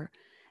Quenzer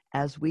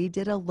as we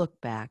did a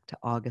look back to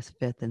August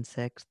 5th and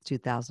 6th,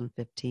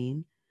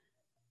 2015.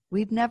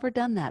 We'd never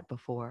done that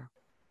before.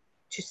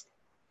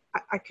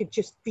 I could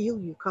just feel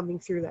you coming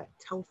through that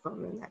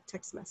telephone and that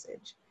text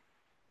message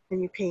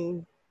and your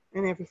pain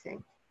and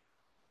everything.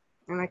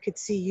 And I could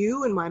see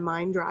you in my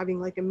mind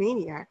driving like a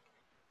maniac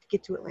to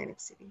get to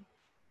Atlantic City.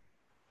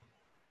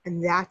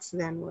 And that's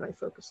then what I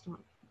focused on.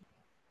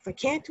 If I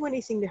can't do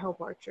anything to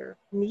help Archer,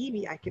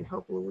 maybe I can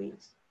help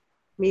Louise.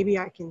 Maybe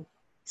I can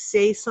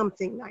say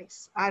something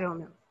nice. I don't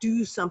know.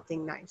 Do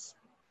something nice.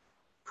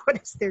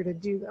 What is there to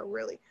do, though,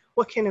 really?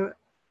 What can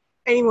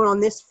anyone on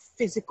this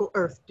physical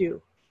earth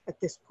do at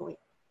this point?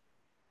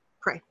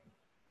 Pray.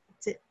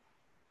 That's it.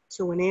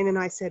 So when Ann and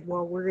I said,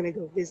 well, we're going to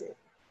go visit,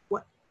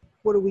 what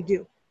do we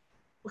do?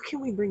 What can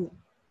we bring them?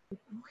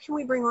 What can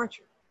we bring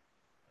Archer?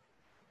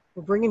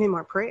 We're bringing him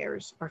our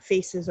prayers, our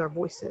faces, our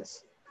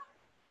voices.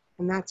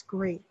 And that's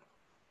great.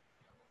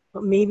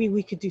 But maybe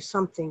we could do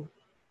something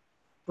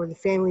for the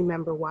family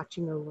member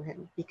watching over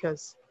him,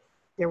 because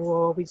there will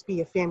always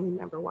be a family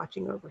member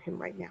watching over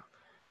him right now.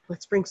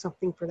 Let's bring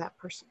something for that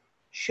person.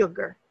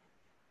 Sugar,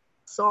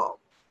 salt,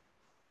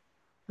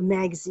 a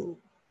magazine,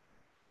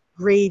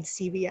 grade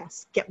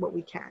CVS, get what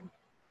we can.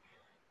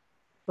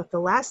 But the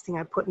last thing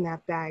I put in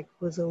that bag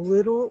was a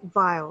little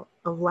vial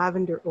of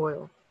lavender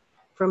oil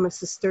from a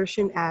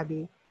Cistercian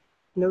abbey,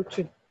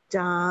 Notre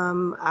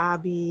Dame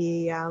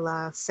Abbey à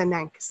la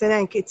Senft.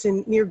 Senft, it's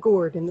near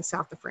Gourd in the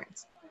south of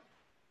France.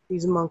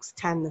 These monks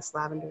tend this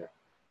lavender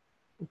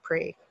and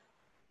pray.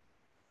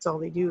 That's all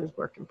they do is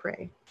work and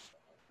pray.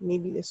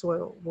 Maybe this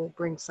oil will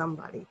bring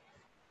somebody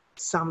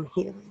some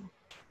healing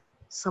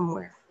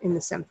somewhere in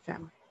the Senft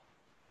family.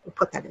 We'll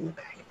put that in the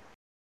bag.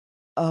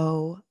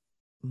 Oh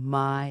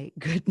my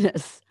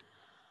goodness.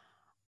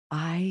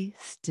 I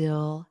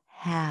still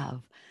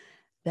have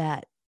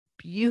that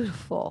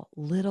beautiful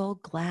little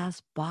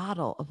glass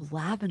bottle of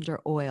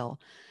lavender oil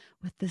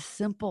with the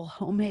simple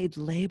homemade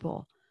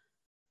label.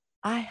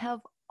 I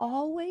have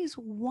always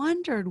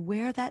wondered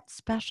where that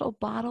special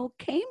bottle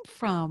came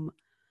from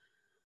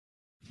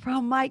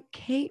my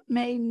Cape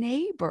May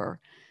neighbor,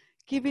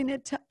 giving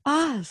it to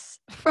us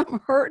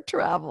from her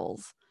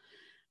travels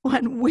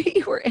when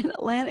we were in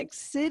Atlantic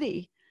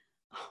City.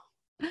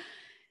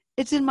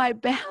 It's in my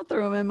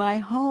bathroom in my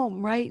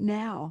home right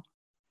now.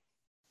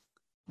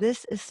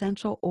 This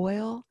essential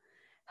oil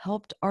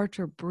helped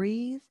Archer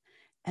breathe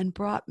and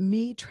brought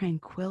me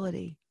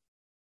tranquility.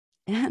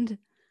 And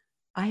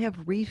I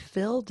have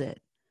refilled it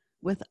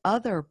with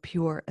other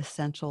pure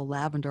essential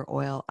lavender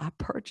oil I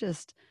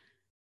purchased.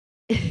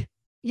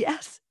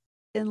 Yes,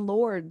 in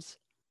Lourdes.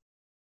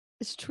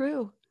 It's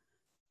true.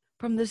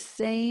 From the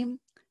same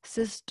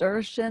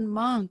Cistercian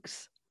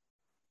monks.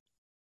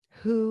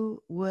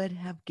 Who would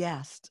have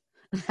guessed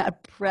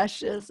that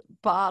precious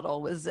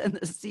bottle was in the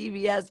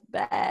CVS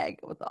bag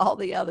with all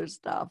the other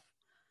stuff?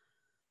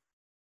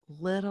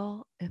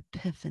 Little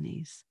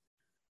epiphanies.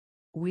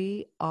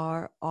 We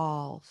are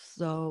all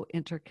so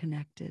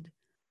interconnected.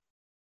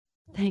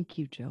 Thank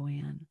you,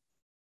 Joanne.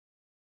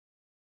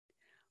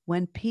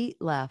 When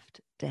Pete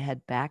left to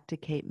head back to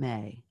Cape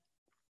May,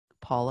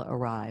 Paula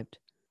arrived.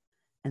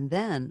 And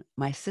then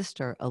my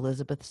sister,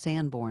 Elizabeth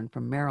Sanborn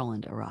from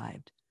Maryland,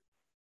 arrived.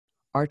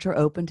 Archer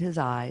opened his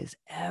eyes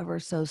ever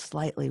so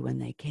slightly when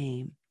they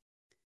came.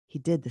 He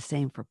did the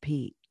same for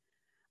Pete.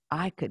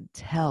 I could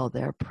tell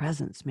their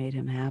presence made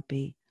him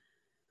happy.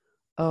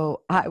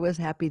 Oh, I was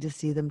happy to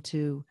see them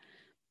too.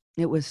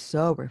 It was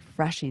so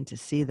refreshing to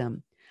see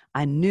them.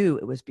 I knew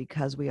it was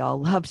because we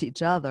all loved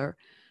each other,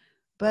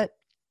 but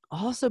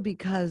also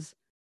because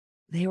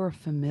they were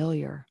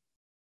familiar.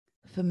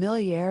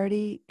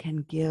 Familiarity can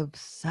give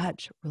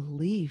such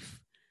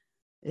relief.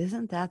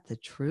 Isn't that the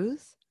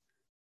truth?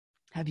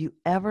 Have you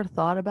ever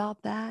thought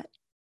about that?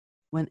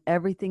 When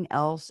everything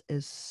else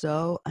is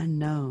so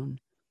unknown,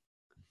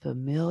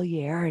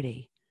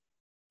 familiarity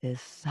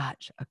is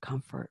such a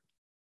comfort.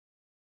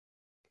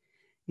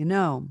 You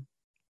know,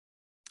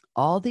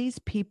 all these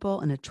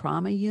people in a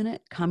trauma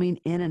unit coming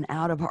in and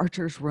out of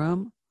Archer's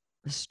room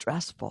was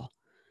stressful.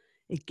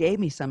 It gave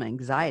me some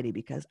anxiety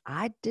because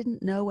I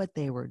didn't know what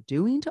they were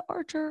doing to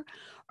Archer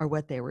or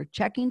what they were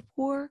checking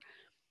for.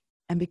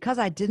 And because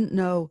I didn't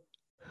know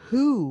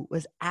who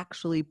was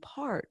actually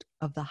part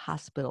of the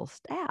hospital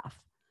staff.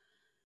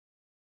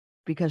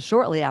 Because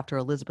shortly after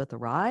Elizabeth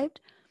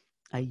arrived,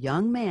 a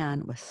young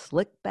man with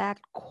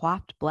slick-back,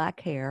 coiffed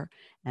black hair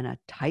and a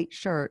tight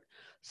shirt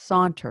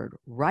sauntered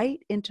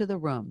right into the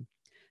room,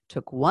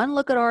 took one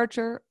look at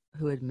Archer,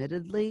 who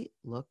admittedly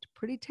looked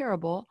pretty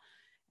terrible,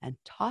 and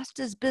tossed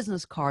his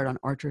business card on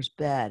Archer's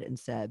bed and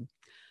said,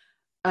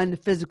 "I'm the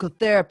physical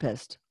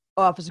therapist,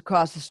 office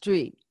across the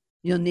street.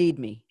 You'll need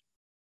me."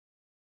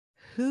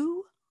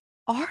 Who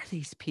are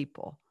these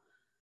people?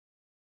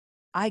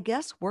 I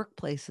guess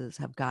workplaces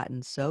have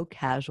gotten so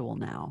casual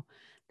now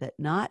that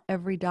not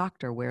every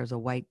doctor wears a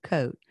white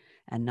coat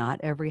and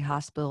not every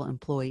hospital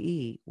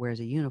employee wears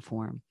a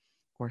uniform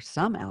or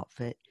some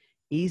outfit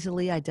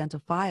easily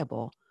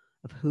identifiable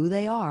of who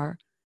they are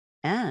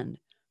and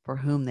for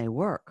whom they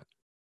work.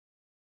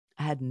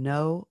 I had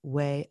no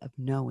way of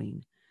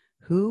knowing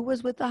who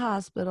was with the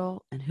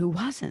hospital and who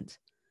wasn't.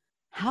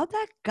 How'd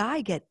that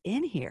guy get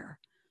in here?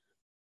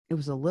 It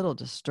was a little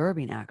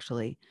disturbing,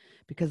 actually,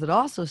 because it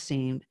also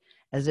seemed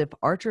as if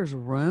Archer's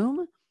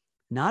room,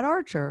 not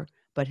Archer,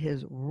 but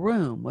his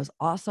room was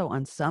also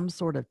on some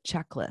sort of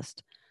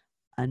checklist.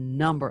 A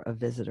number of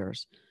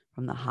visitors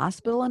from the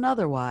hospital and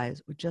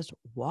otherwise would just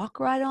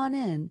walk right on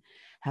in,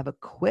 have a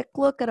quick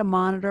look at a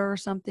monitor or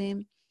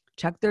something,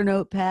 check their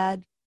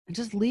notepad, and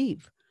just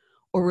leave.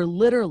 Or were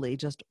literally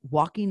just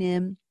walking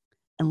in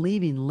and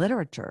leaving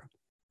literature.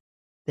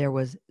 There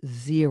was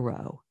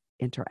zero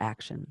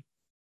interaction.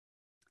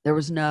 There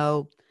was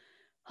no,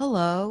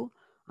 "Hello,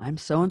 I'm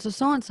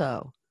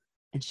so-and-so,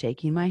 and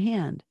shaking my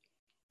hand.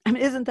 I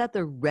mean, isn't that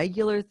the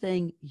regular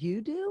thing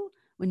you do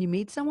when you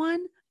meet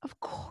someone? Of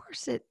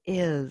course it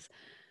is,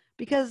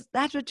 because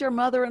that's what your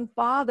mother and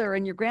father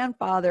and your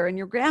grandfather and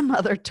your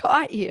grandmother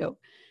taught you.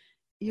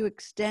 You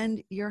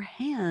extend your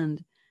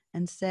hand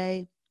and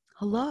say,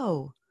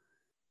 "Hello."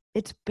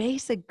 It's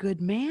basic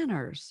good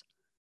manners.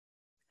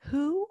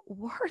 Who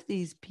were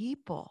these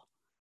people?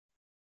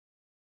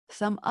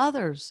 Some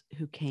others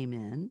who came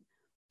in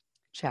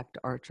checked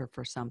Archer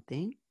for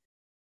something.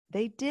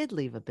 They did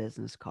leave a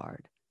business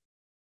card.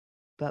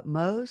 But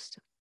most,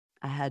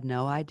 I had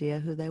no idea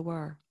who they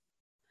were.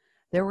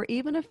 There were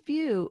even a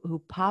few who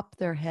popped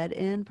their head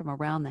in from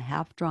around the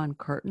half-drawn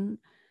curtain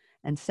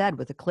and said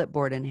with a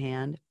clipboard in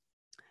hand,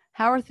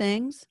 "How are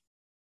things?"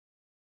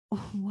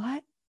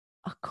 What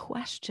a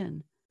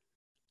question.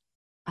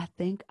 I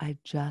think I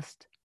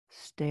just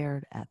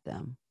stared at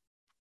them.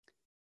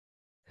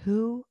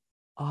 Who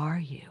are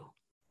you?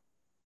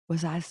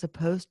 Was I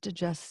supposed to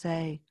just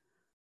say,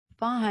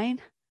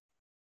 "Fine"?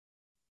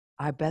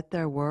 I bet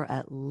there were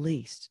at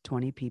least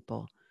 20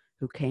 people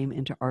who came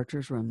into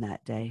Archer's room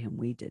that day whom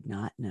we did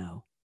not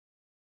know.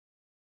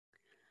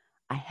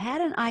 I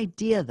had an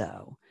idea,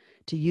 though,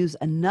 to use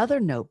another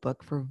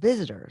notebook for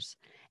visitors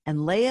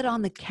and lay it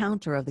on the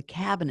counter of the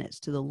cabinets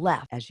to the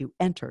left as you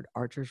entered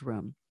Archer's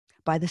room,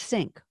 by the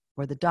sink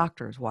where the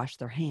doctors washed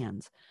their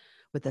hands,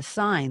 with a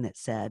sign that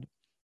said,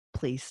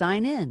 "Please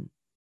sign in,"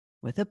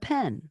 with a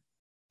pen.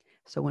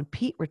 So when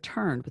Pete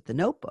returned with the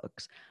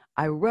notebooks,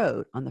 I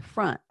wrote on the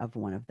front of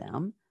one of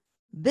them,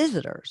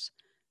 "Visitors,"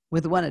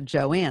 with one of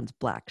Joanne's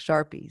black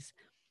Sharpies.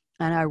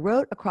 And I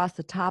wrote across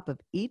the top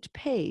of each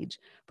page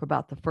for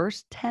about the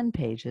first 10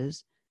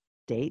 pages,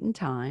 date and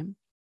time,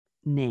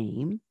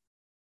 name,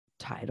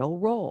 title,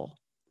 role.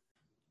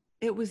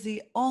 It was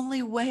the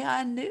only way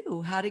I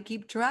knew how to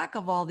keep track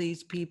of all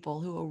these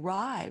people who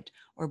arrived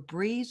or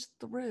breezed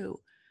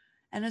through,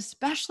 and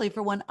especially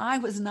for when I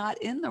was not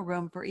in the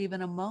room for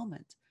even a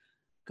moment.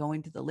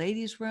 going to the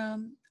ladies'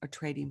 room or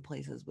trading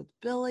places with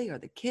Billy or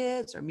the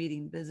kids or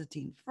meeting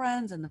visiting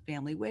friends in the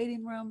family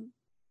waiting room.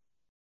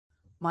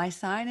 My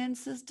sign-in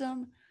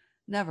system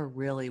never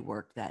really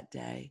worked that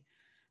day,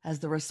 as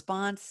the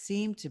response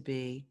seemed to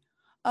be,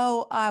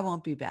 "Oh, I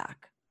won't be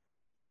back."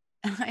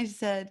 And I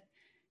said,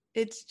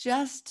 "It's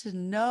just to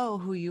know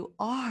who you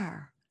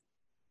are."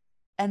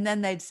 And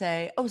then they'd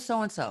say, "Oh,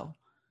 so-and-so."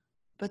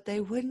 But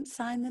they wouldn't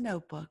sign the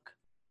notebook.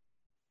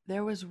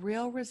 There was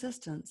real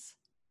resistance.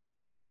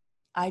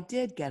 I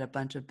did get a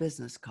bunch of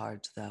business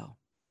cards, though.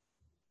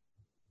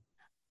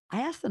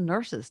 I asked the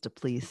nurses to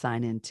please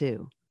sign in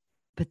too,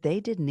 but they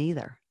didn't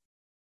either.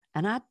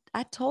 And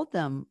I told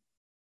them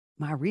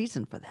my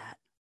reason for that.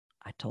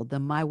 I told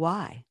them my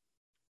why.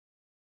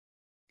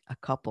 A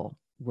couple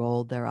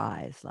rolled their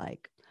eyes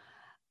like,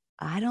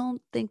 "I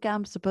don't think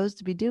I'm supposed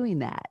to be doing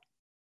that."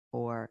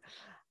 Or,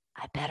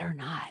 "I better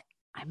not.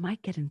 I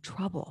might get in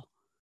trouble."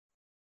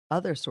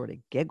 Others sort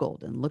of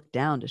giggled and looked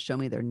down to show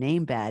me their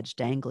name badge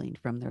dangling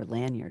from their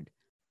lanyard.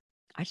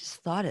 I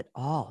just thought it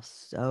all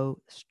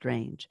so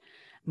strange.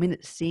 I mean,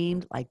 it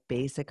seemed like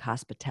basic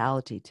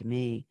hospitality to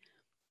me.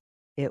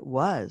 It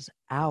was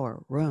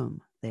our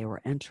room they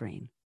were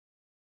entering.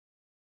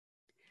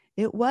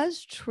 It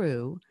was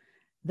true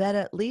that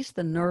at least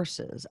the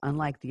nurses,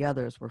 unlike the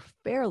others, were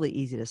fairly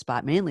easy to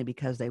spot, mainly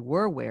because they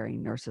were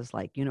wearing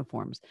nurses-like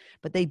uniforms.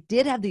 But they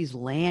did have these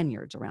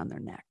lanyards around their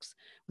necks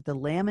with a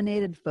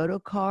laminated photo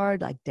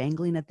card like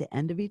dangling at the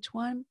end of each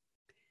one.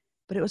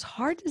 But it was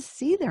hard to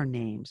see their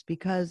names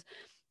because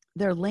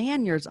their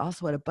lanyards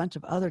also had a bunch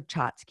of other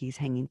tchotchkes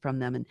hanging from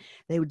them, and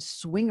they would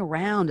swing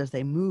around as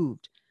they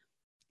moved.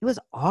 It was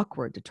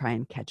awkward to try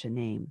and catch a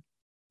name.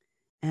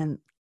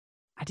 And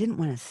I didn't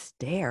want to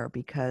stare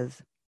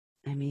because,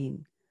 I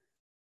mean,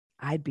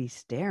 I'd be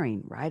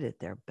staring right at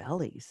their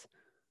bellies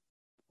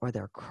or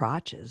their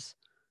crotches,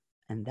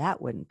 and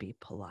that wouldn't be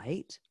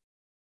polite.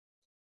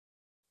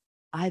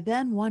 I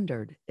then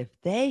wondered if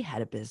they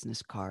had a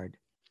business card.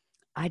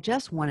 I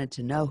just wanted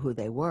to know who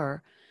they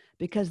were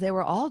because they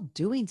were all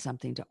doing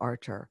something to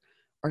Archer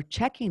or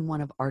checking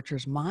one of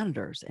Archer's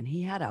monitors, and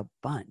he had a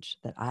bunch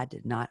that I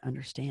did not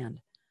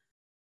understand.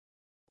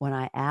 When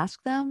I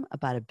asked them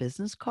about a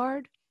business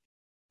card,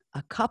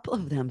 a couple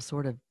of them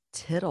sort of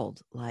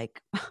tittled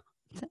like,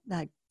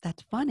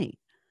 that's funny.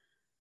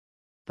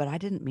 But I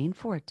didn't mean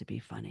for it to be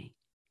funny.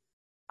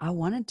 I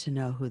wanted to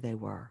know who they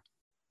were.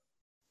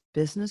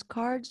 Business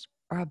cards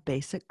are a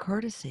basic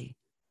courtesy.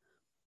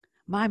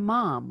 My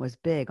mom was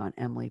big on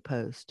Emily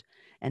Post,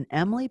 and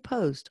Emily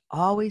Post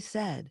always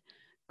said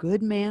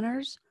good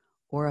manners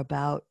were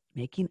about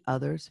making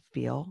others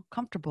feel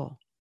comfortable.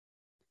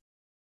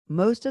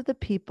 Most of the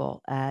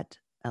people at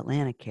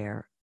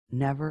Atlanticare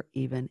never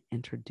even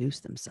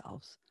introduced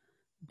themselves.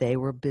 They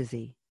were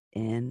busy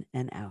in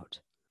and out.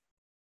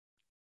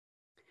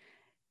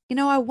 You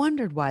know, I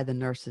wondered why the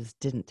nurses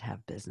didn't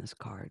have business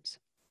cards.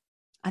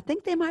 I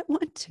think they might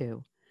want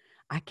to.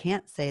 I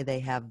can't say they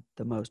have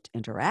the most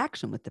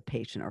interaction with the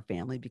patient or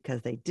family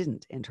because they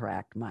didn't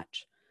interact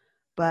much.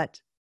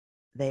 But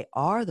they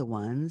are the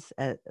ones,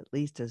 at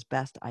least as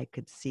best I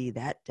could see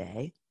that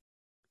day,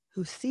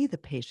 who see the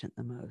patient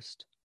the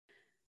most.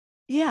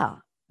 Yeah,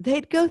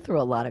 they'd go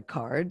through a lot of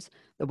cards,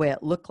 the way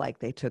it looked like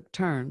they took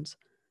turns,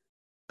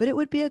 but it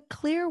would be a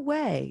clear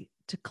way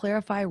to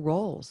clarify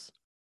roles.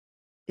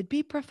 It'd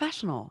be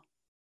professional.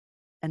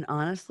 And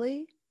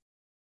honestly,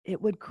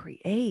 it would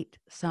create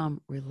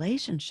some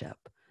relationship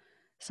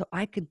so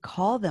I could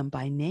call them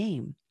by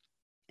name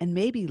and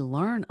maybe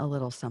learn a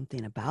little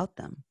something about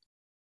them.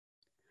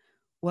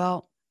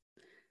 Well,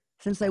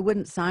 since they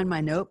wouldn't sign my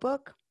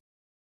notebook,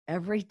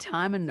 every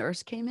time a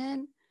nurse came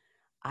in,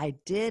 I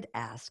did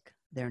ask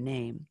their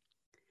name.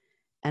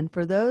 And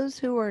for those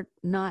who were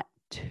not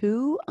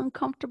too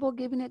uncomfortable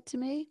giving it to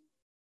me,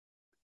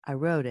 I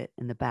wrote it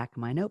in the back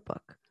of my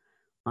notebook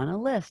on a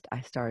list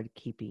I started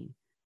keeping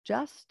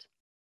just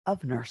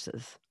of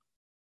nurses.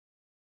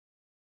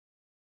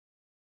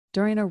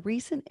 During a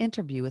recent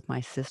interview with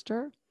my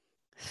sister,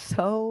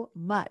 so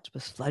much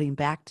was flooding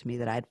back to me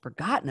that I had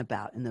forgotten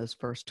about in those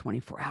first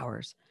 24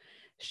 hours.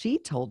 She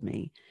told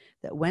me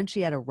that when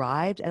she had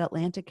arrived at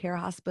Atlanticare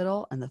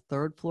Hospital and the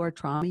third floor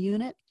trauma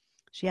unit,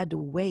 she had to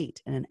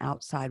wait in an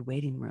outside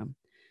waiting room.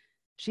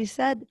 She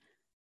said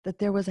that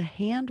there was a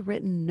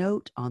handwritten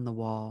note on the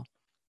wall,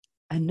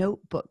 a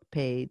notebook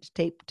page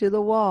taped to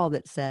the wall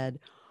that said,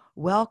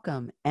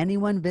 "Welcome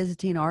anyone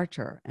visiting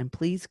Archer, and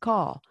please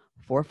call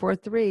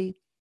 443,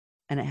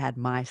 and it had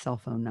my cell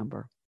phone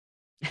number.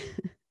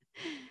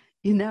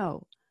 You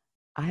know,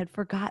 I had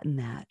forgotten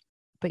that.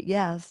 But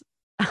yes,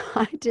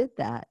 I did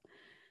that.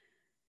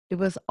 It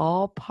was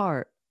all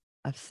part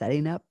of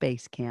setting up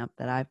base camp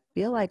that I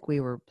feel like we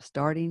were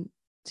starting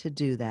to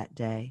do that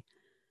day.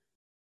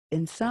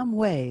 In some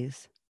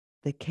ways,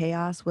 the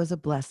chaos was a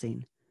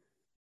blessing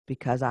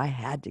because I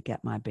had to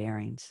get my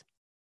bearings,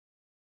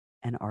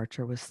 and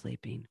Archer was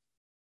sleeping.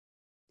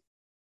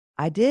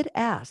 I did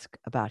ask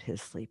about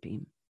his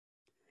sleeping,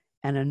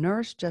 and a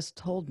nurse just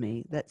told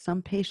me that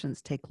some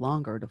patients take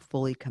longer to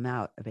fully come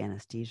out of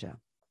anesthesia.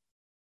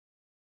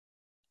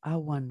 I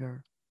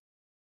wonder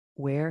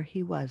where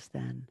he was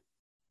then,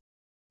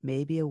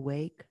 maybe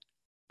awake,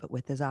 but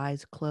with his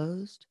eyes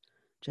closed,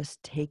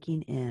 just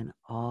taking in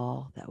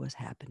all that was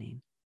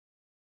happening.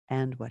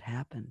 And what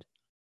happened,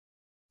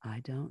 I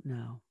don't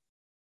know.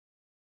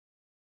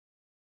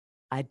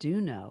 I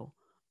do know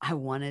I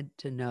wanted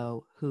to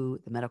know who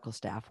the medical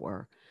staff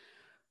were,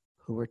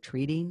 who were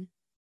treating,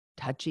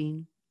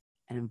 touching,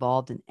 and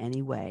involved in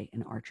any way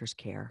in Archer's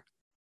care.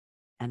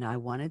 And I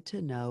wanted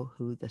to know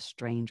who the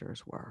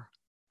strangers were.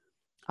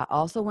 I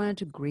also wanted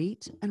to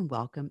greet and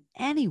welcome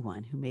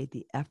anyone who made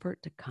the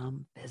effort to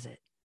come visit.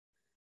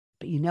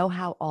 But you know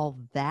how all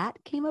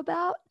that came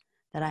about?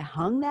 That I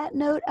hung that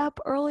note up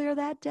earlier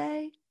that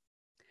day?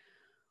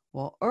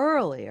 Well,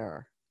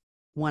 earlier,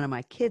 one of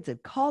my kids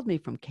had called me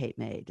from Cape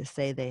May to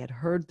say they had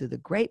heard through the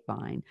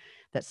grapevine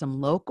that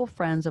some local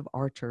friends of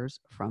Archer's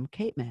from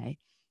Cape May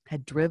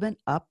had driven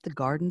up the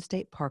Garden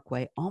State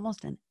Parkway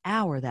almost an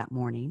hour that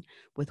morning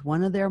with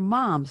one of their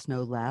moms,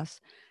 no less,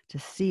 to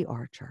see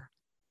Archer,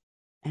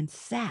 and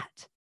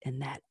sat in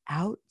that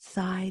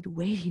outside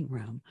waiting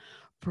room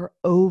for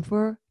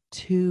over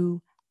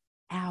 2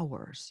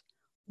 hours,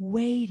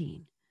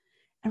 waiting,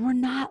 and were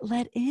not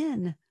let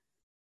in.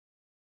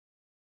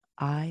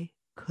 I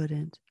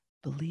couldn't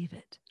believe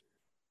it.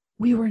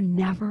 We were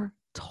never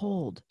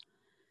told.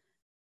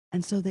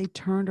 And so they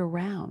turned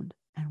around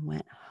and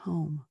went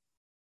home.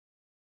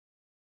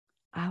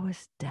 I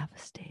was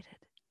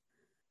devastated.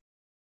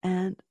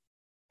 And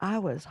I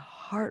was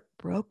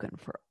heartbroken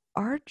for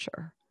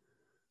Archer.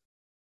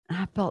 And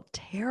I felt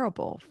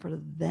terrible for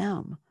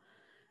them.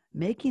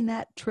 Making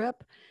that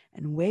trip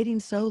and waiting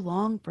so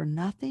long for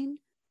nothing.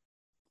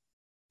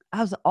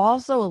 I was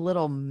also a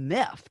little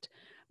miffed.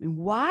 I mean,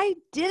 why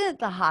didn't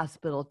the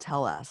hospital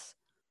tell us?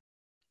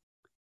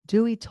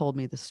 Dewey told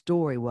me the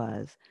story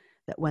was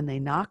that when they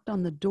knocked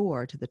on the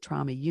door to the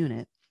trauma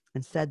unit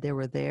and said they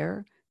were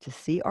there to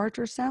see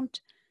Archer Senft,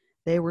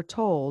 they were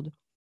told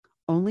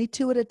only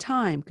 2 at a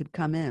time could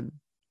come in,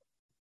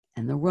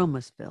 and the room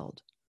was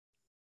filled.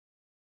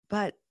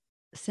 But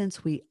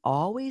since we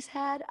always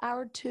had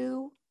our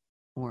 2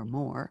 or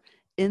more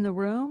in the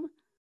room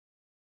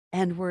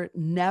and were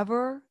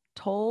never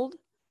told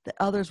that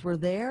others were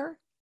there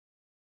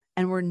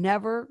and were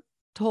never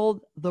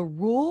told the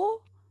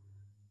rule,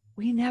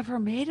 we never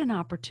made an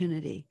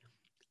opportunity.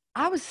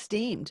 I was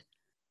steamed.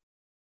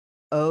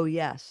 Oh,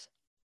 yes,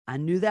 I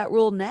knew that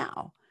rule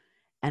now,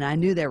 and I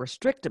knew they were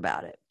strict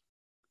about it.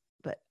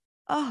 But,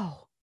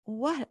 oh,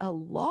 what a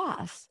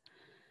loss.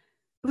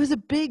 It was a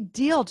big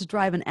deal to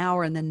drive an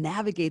hour and then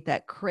navigate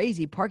that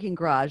crazy parking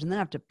garage and then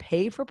have to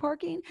pay for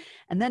parking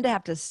and then to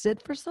have to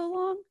sit for so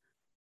long.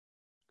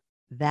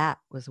 That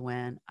was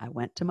when I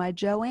went to my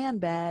Joanne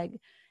bag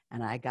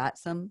and I got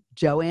some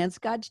Joanne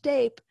Scotch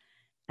tape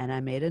and I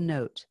made a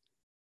note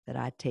that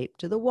I taped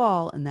to the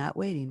wall in that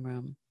waiting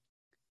room.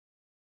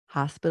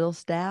 Hospital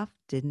staff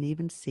didn't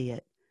even see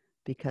it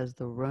because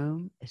the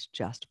room is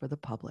just for the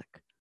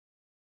public.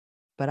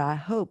 But I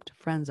hoped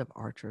friends of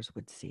Archer's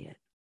would see it.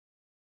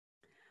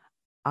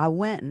 I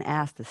went and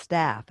asked the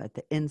staff at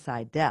the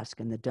inside desk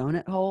in the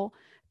donut hole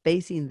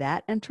facing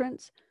that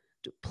entrance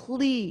to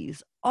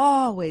please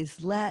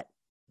always let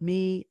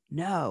me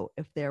know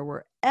if there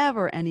were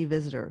ever any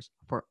visitors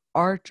for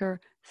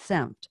Archer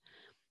Senft.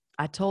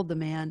 I told the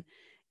man,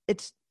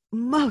 it's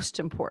most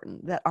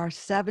important that our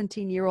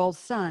 17-year-old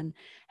son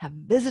have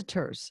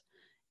visitors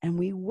and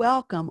we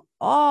welcome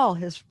all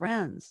his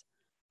friends.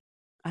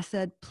 I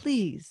said,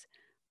 please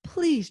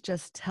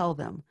just tell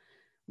them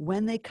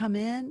when they come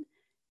in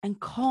and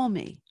call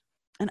me,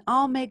 and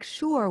I'll make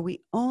sure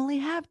we only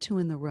have 2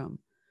 in the room.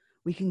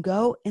 We can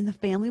go in the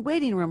family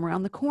waiting room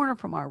around the corner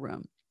from our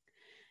room.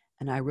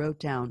 And I wrote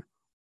down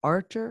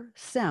Archer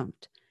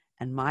Senft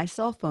and my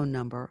cell phone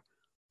number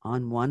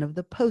on one of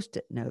the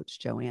Post-it notes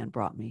Joanne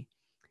brought me.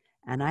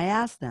 And I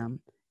asked them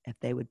if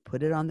they would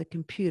put it on the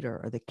computer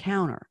or the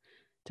counter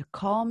to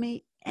call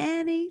me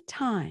any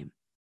time.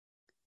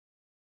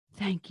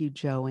 Thank you,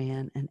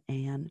 Joanne and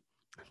Anne.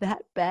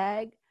 That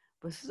bag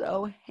was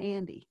so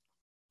handy.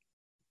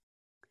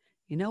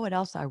 You know what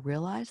else I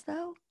realized,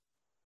 though?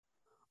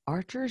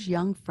 Archer's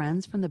young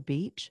friends from the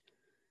beach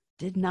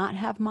did not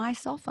have my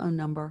cell phone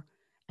number,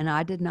 and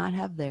I did not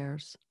have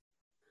theirs.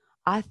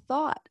 I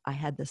thought I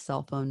had the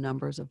cell phone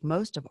numbers of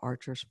most of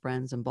Archer's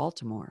friends in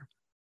Baltimore.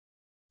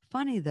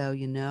 Funny, though,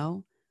 you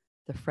know,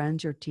 the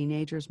friends your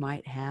teenagers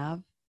might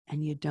have,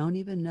 and you don't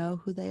even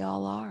know who they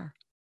all are.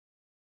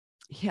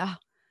 Yeah,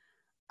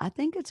 I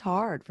think it's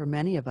hard for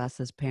many of us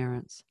as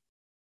parents.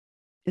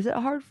 Is it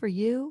hard for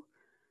you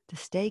to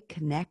stay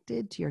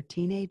connected to your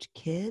teenage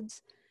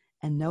kids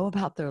and know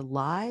about their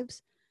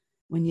lives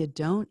when you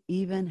don't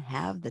even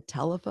have the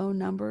telephone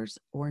numbers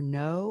or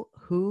know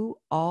who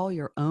all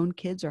your own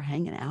kids are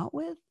hanging out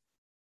with?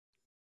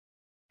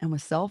 And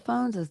with cell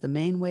phones as the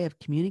main way of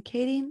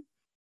communicating,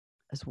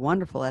 as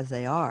wonderful as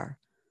they are,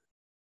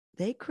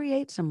 they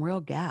create some real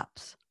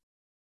gaps.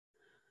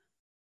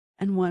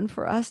 And one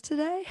for us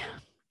today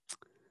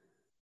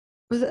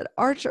was that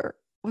Archer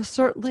was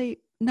certainly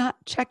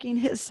not checking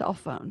his cell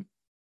phone.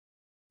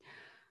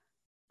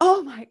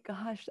 Oh my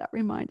gosh, that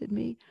reminded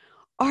me.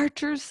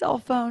 Archer's cell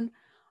phone.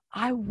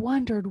 I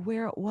wondered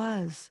where it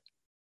was.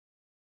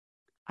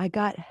 I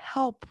got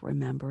help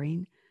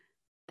remembering,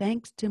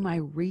 thanks to my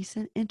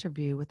recent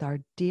interview with our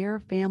dear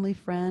family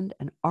friend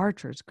and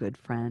Archer's good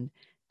friend,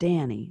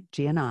 Danny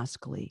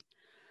Giannascoli,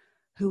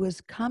 who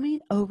was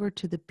coming over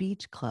to the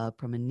beach club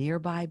from a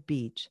nearby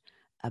beach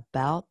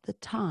about the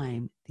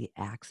time the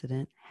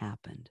accident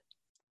happened.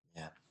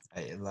 Yeah.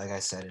 Like I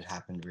said, it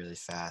happened really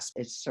fast.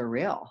 It's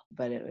surreal,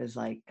 but it was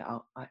like,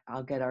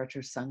 I'll get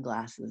Archer's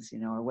sunglasses,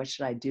 or what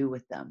should I do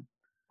with them?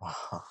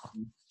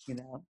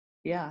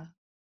 Yeah.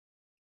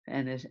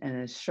 And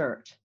his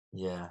shirt.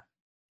 Yeah.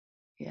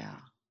 Yeah.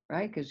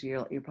 Right. Because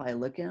you're probably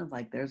looking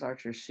like there's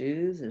Archer's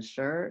shoes, his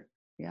shirt.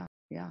 Yeah.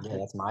 Yeah,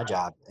 that's my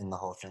job in the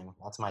whole thing.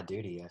 That's my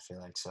duty, I feel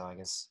like. So I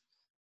guess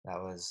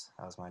that was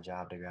my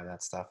job to grab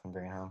that stuff and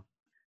bring it home.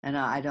 And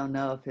I don't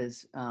know if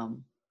his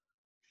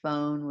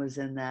phone was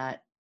in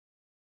that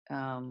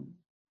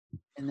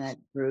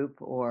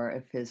group or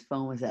if his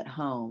phone was at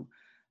home.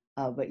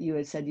 But you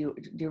had said do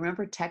you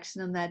remember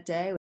texting him that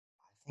day?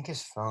 I think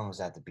his phone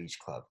was at the beach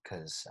club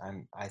because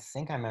I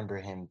think I remember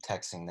him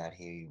texting that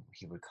he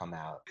would come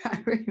out.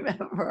 I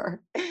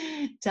remember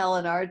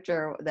telling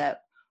Archer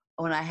that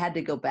when I had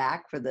to go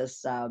back for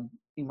this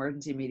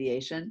emergency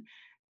mediation,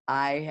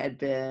 I had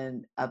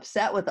been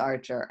upset with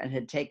Archer and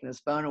had taken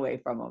his phone away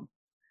from him.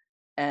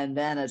 And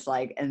then it's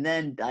like,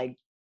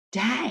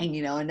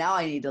 dang, and now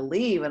I need to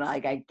leave. And I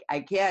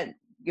can't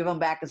give him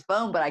back his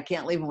phone, but I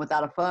can't leave him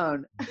without a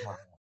phone.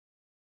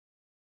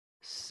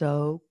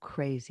 So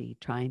crazy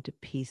trying to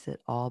piece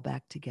it all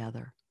back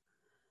together.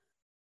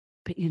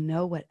 But you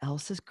know what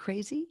else is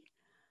crazy?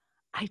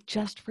 I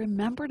just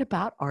remembered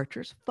about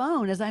Archer's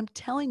phone as I'm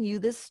telling you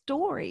this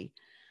story.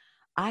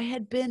 I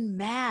had been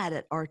mad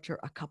at Archer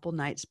a couple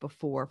nights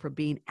before for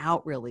being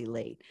out really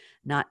late,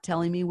 not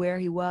telling me where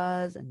he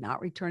was and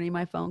not returning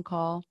my phone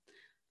call.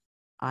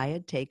 I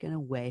had taken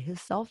away his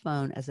cell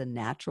phone as a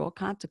natural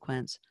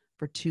consequence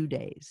for 2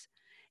 days,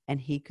 and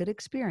he could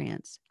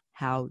experience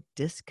how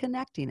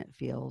disconnecting it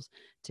feels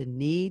to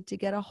need to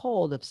get a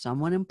hold of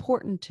someone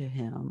important to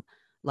him,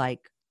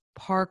 like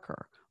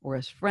Parker or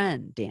his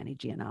friend, Danny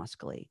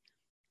Giannascoli,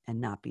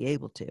 and not be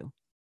able to.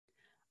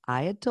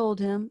 I had told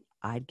him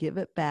I'd give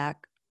it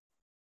back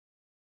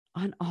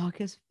on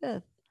August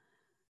 5th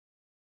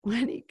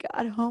when he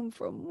got home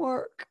from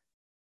work.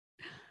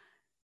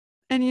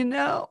 And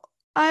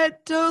I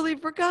had totally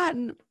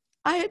forgotten.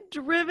 I had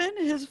driven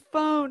his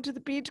phone to the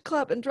beach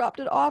club and dropped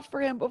it off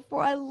for him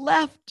before I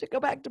left to go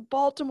back to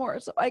Baltimore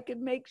so I could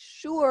make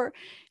sure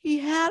he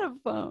had a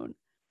phone.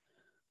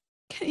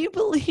 Can you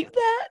believe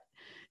that?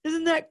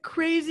 Isn't that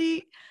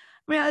crazy?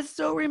 I mean, I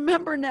so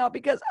remember now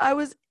because I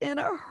was in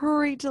a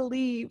hurry to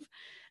leave.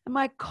 And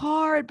my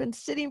car had been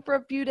sitting for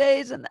a few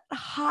days in that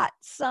hot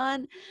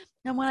sun.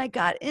 And when I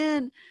got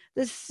in,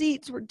 the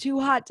seats were too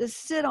hot to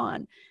sit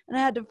on. And I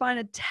had to find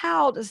a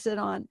towel to sit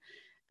on.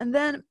 And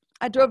then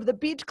I drove to the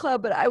beach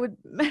club, but I was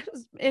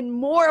in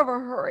more of a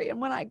hurry.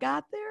 And when I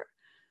got there,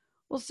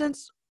 well,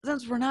 since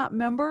we're not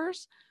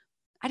members,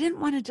 I didn't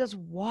want to just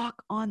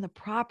walk on the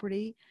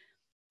property.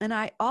 And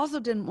I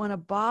also didn't want to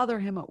bother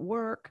him at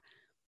work.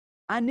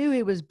 I knew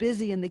he was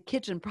busy in the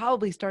kitchen,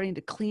 probably starting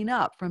to clean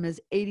up from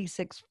his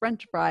 86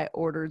 French fry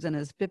orders and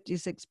his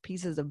 56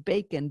 pieces of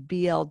bacon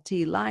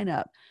BLT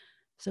lineup,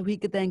 so he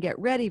could then get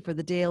ready for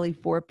the daily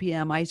 4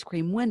 p.m. ice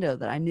cream window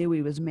that I knew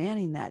he was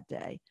manning that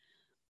day.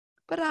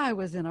 But I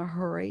was in a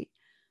hurry,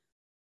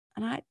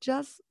 and I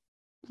just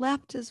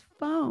left his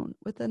phone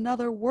with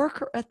another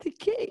worker at the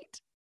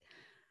gate.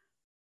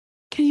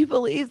 Can you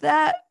believe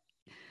that?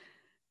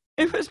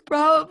 It was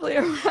probably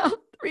around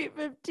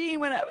 3:15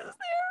 when I was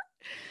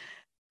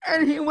there,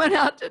 and he went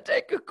out to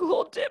take a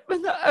cool dip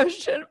in the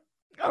ocean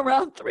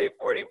around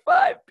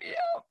 3:45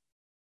 p.m.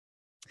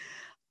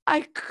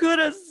 I could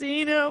have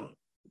seen him.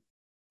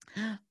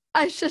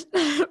 I should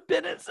not have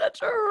been in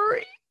such a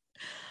hurry.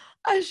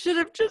 I should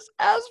have just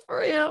asked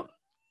for him.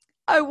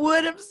 I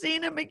would have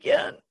seen him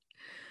again.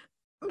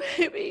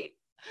 Maybe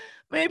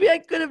I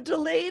could have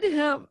delayed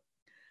him.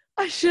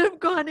 I should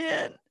have gone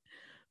in.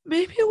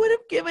 Maybe I would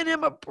have given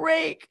him a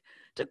break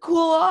to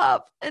cool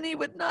off, and he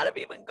would not have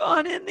even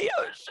gone in the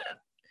ocean.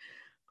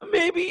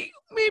 Maybe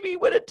he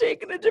would have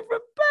taken a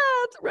different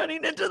path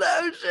running into the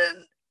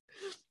ocean.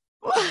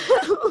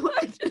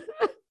 Why did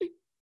I?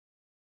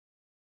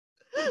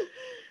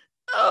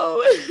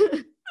 Oh,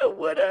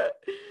 woulda,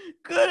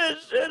 coulda,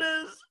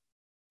 shouldas.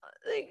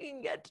 They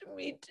can get to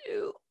me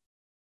too.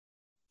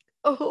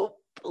 Oh,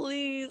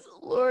 please,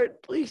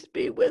 Lord, please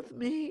be with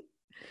me.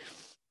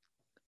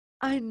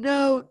 I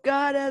know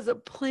God has a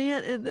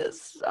plan in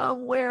this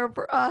somewhere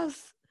for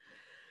us.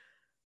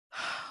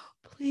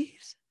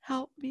 Please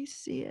help me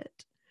see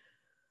it.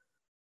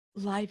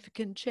 Life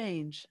can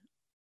change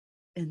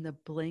in the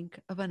blink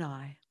of an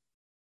eye.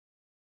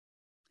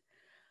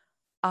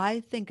 I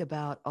think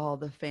about all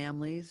the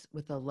families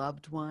with a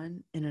loved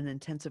one in an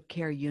intensive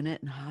care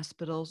unit in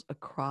hospitals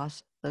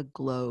across the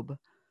globe.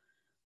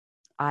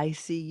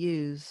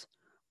 ICUs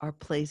are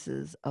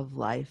places of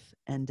life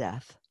and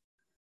death.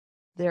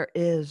 There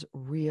is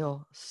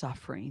real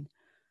suffering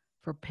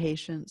for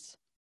patients,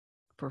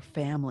 for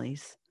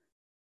families,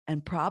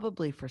 and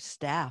probably for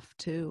staff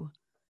too.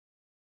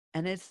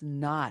 And it's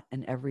not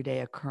an everyday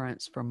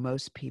occurrence for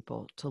most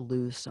people to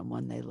lose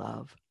someone they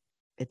love.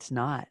 It's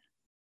not.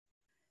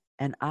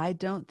 And I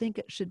don't think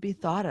it should be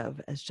thought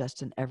of as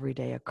just an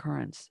everyday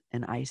occurrence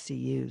in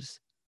ICUs.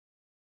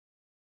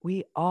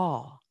 We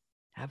all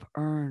have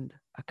earned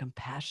a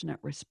compassionate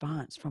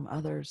response from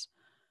others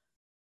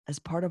as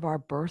part of our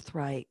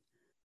birthright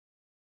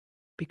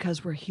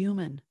because we're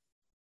human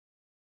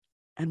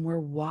and we're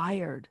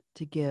wired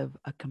to give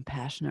a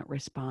compassionate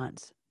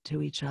response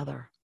to each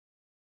other.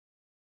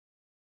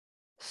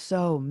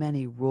 So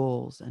many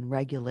rules and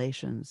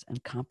regulations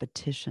and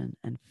competition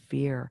and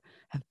fear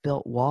have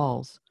built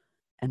walls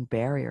and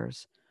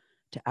barriers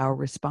to our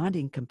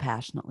responding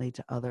compassionately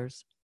to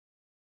others.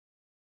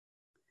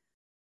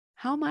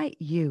 How might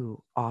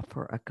you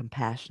offer a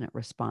compassionate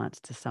response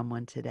to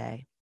someone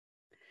today?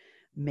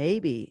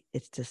 Maybe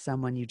it's to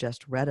someone you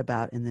just read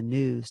about in the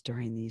news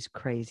during these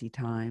crazy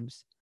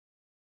times.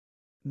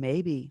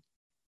 Maybe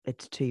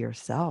it's to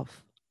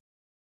yourself.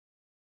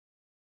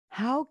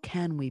 How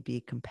can we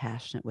be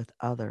compassionate with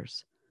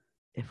others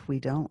if we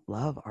don't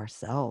love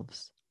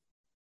ourselves?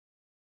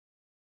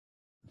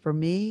 For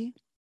me,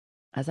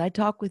 as I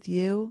talk with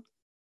you,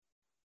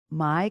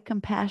 my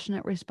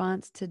compassionate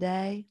response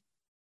today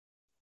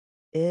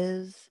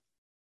is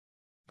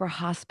for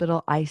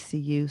hospital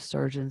ICU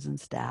surgeons and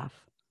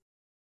staff.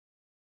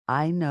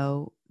 I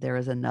know there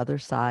is another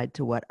side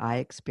to what I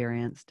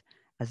experienced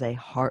as a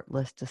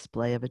heartless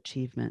display of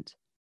achievement.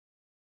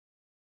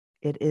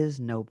 It is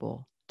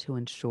noble to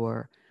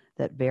ensure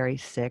that very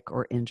sick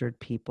or injured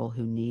people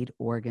who need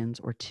organs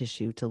or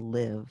tissue to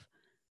live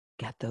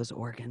get those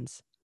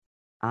organs.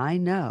 I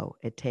know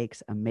it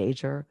takes a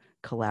major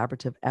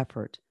collaborative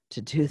effort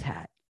to do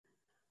that.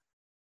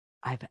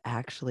 I've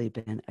actually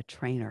been a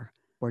trainer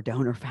for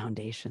donor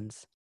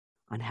foundations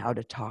on how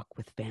to talk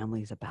with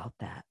families about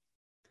that.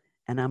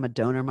 And I'm a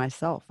donor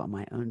myself on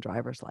my own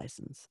driver's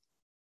license.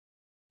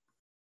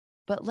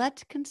 But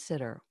let's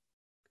consider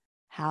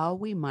how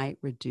we might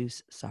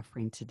reduce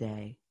suffering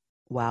today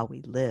while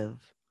we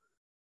live.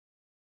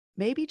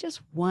 Maybe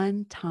just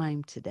one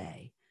time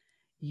today,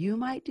 you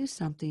might do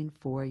something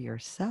for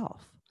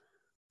yourself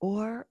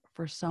or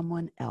for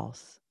someone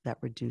else that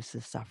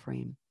reduces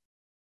suffering.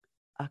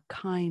 A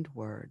kind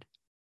word,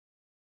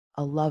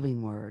 a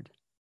loving word,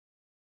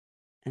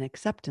 an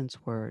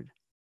acceptance word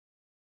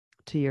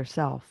to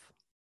yourself.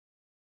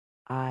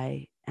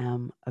 I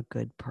am a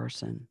good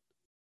person.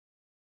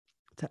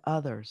 To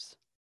others,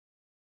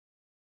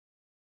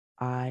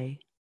 I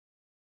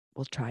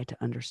will try to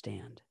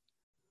understand.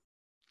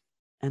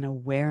 An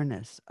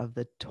awareness of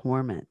the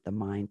torment the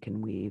mind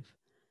can weave,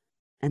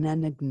 and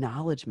an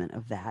acknowledgement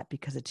of that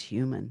because it's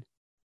human.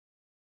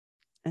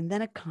 And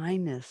then a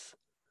kindness,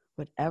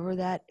 whatever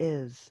that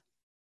is,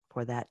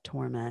 for that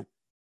torment.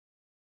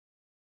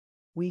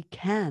 We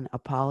can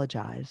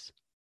apologize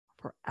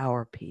for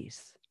our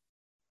peace.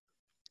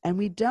 And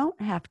we don't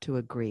have to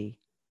agree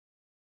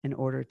in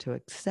order to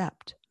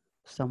accept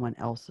someone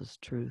else's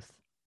truth.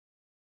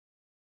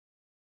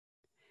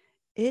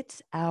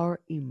 It's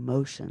our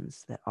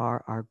emotions that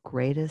are our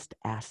greatest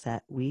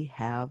asset we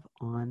have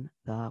on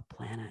the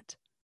planet.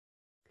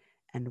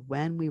 And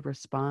when we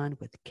respond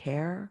with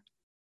care,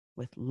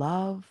 with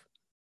love,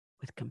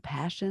 with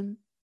compassion,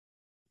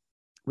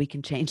 we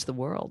can change the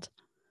world.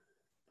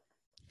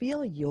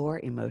 Feel your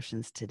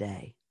emotions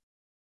today,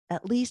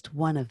 at least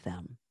one of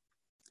them,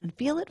 and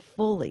feel it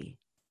fully.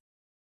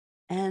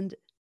 And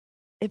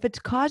if it's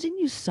causing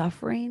you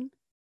suffering,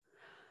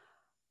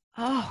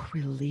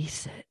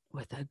 release it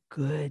with a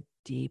good,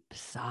 deep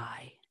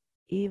sigh,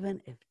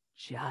 even if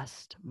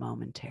just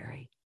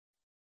momentary.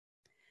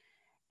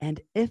 And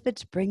if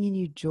it's bringing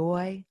you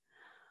joy,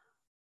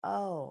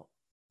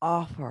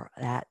 offer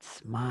that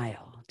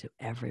smile to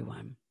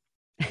everyone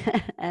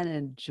and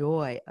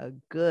enjoy a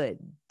good,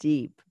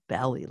 deep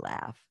belly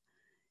laugh.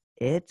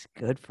 It's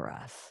good for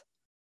us.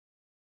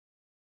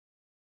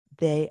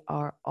 They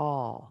are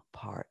all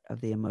part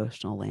of the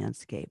emotional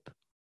landscape,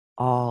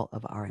 all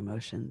of our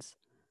emotions.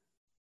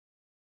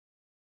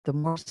 The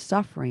more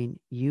suffering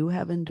you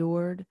have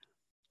endured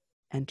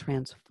and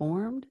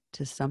transformed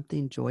to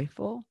something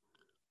joyful,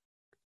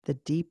 the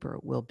deeper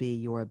will be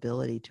your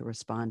ability to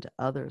respond to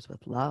others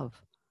with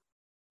love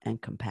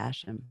and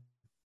compassion.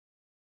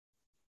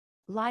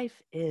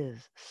 Life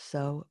is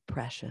so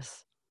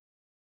precious.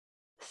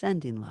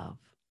 Sending love.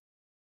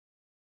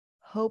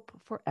 Hope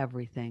for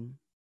everything.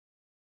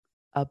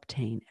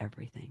 Obtain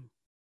everything.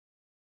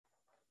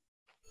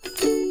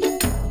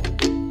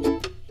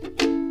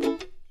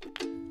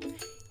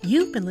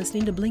 You've been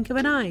listening to Blink of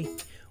an Eye.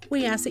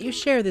 We ask that you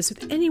share this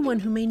with anyone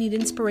who may need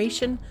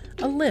inspiration,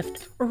 a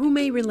lift, or who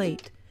may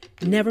relate.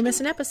 Never miss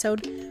an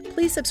episode.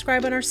 Please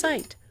subscribe on our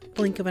site,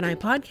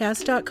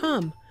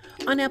 blinkofaneyepodcast.com,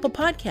 on Apple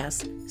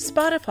Podcasts,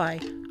 Spotify,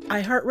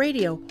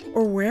 iHeartRadio,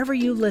 or wherever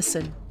you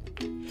listen.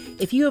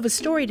 If you have a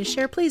story to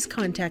share, please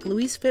contact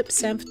Louise Phipps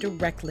Senft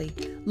directly.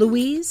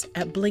 Louise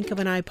at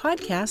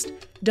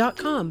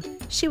blinkofanyepodcast.com.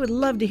 She would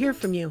love to hear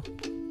from you.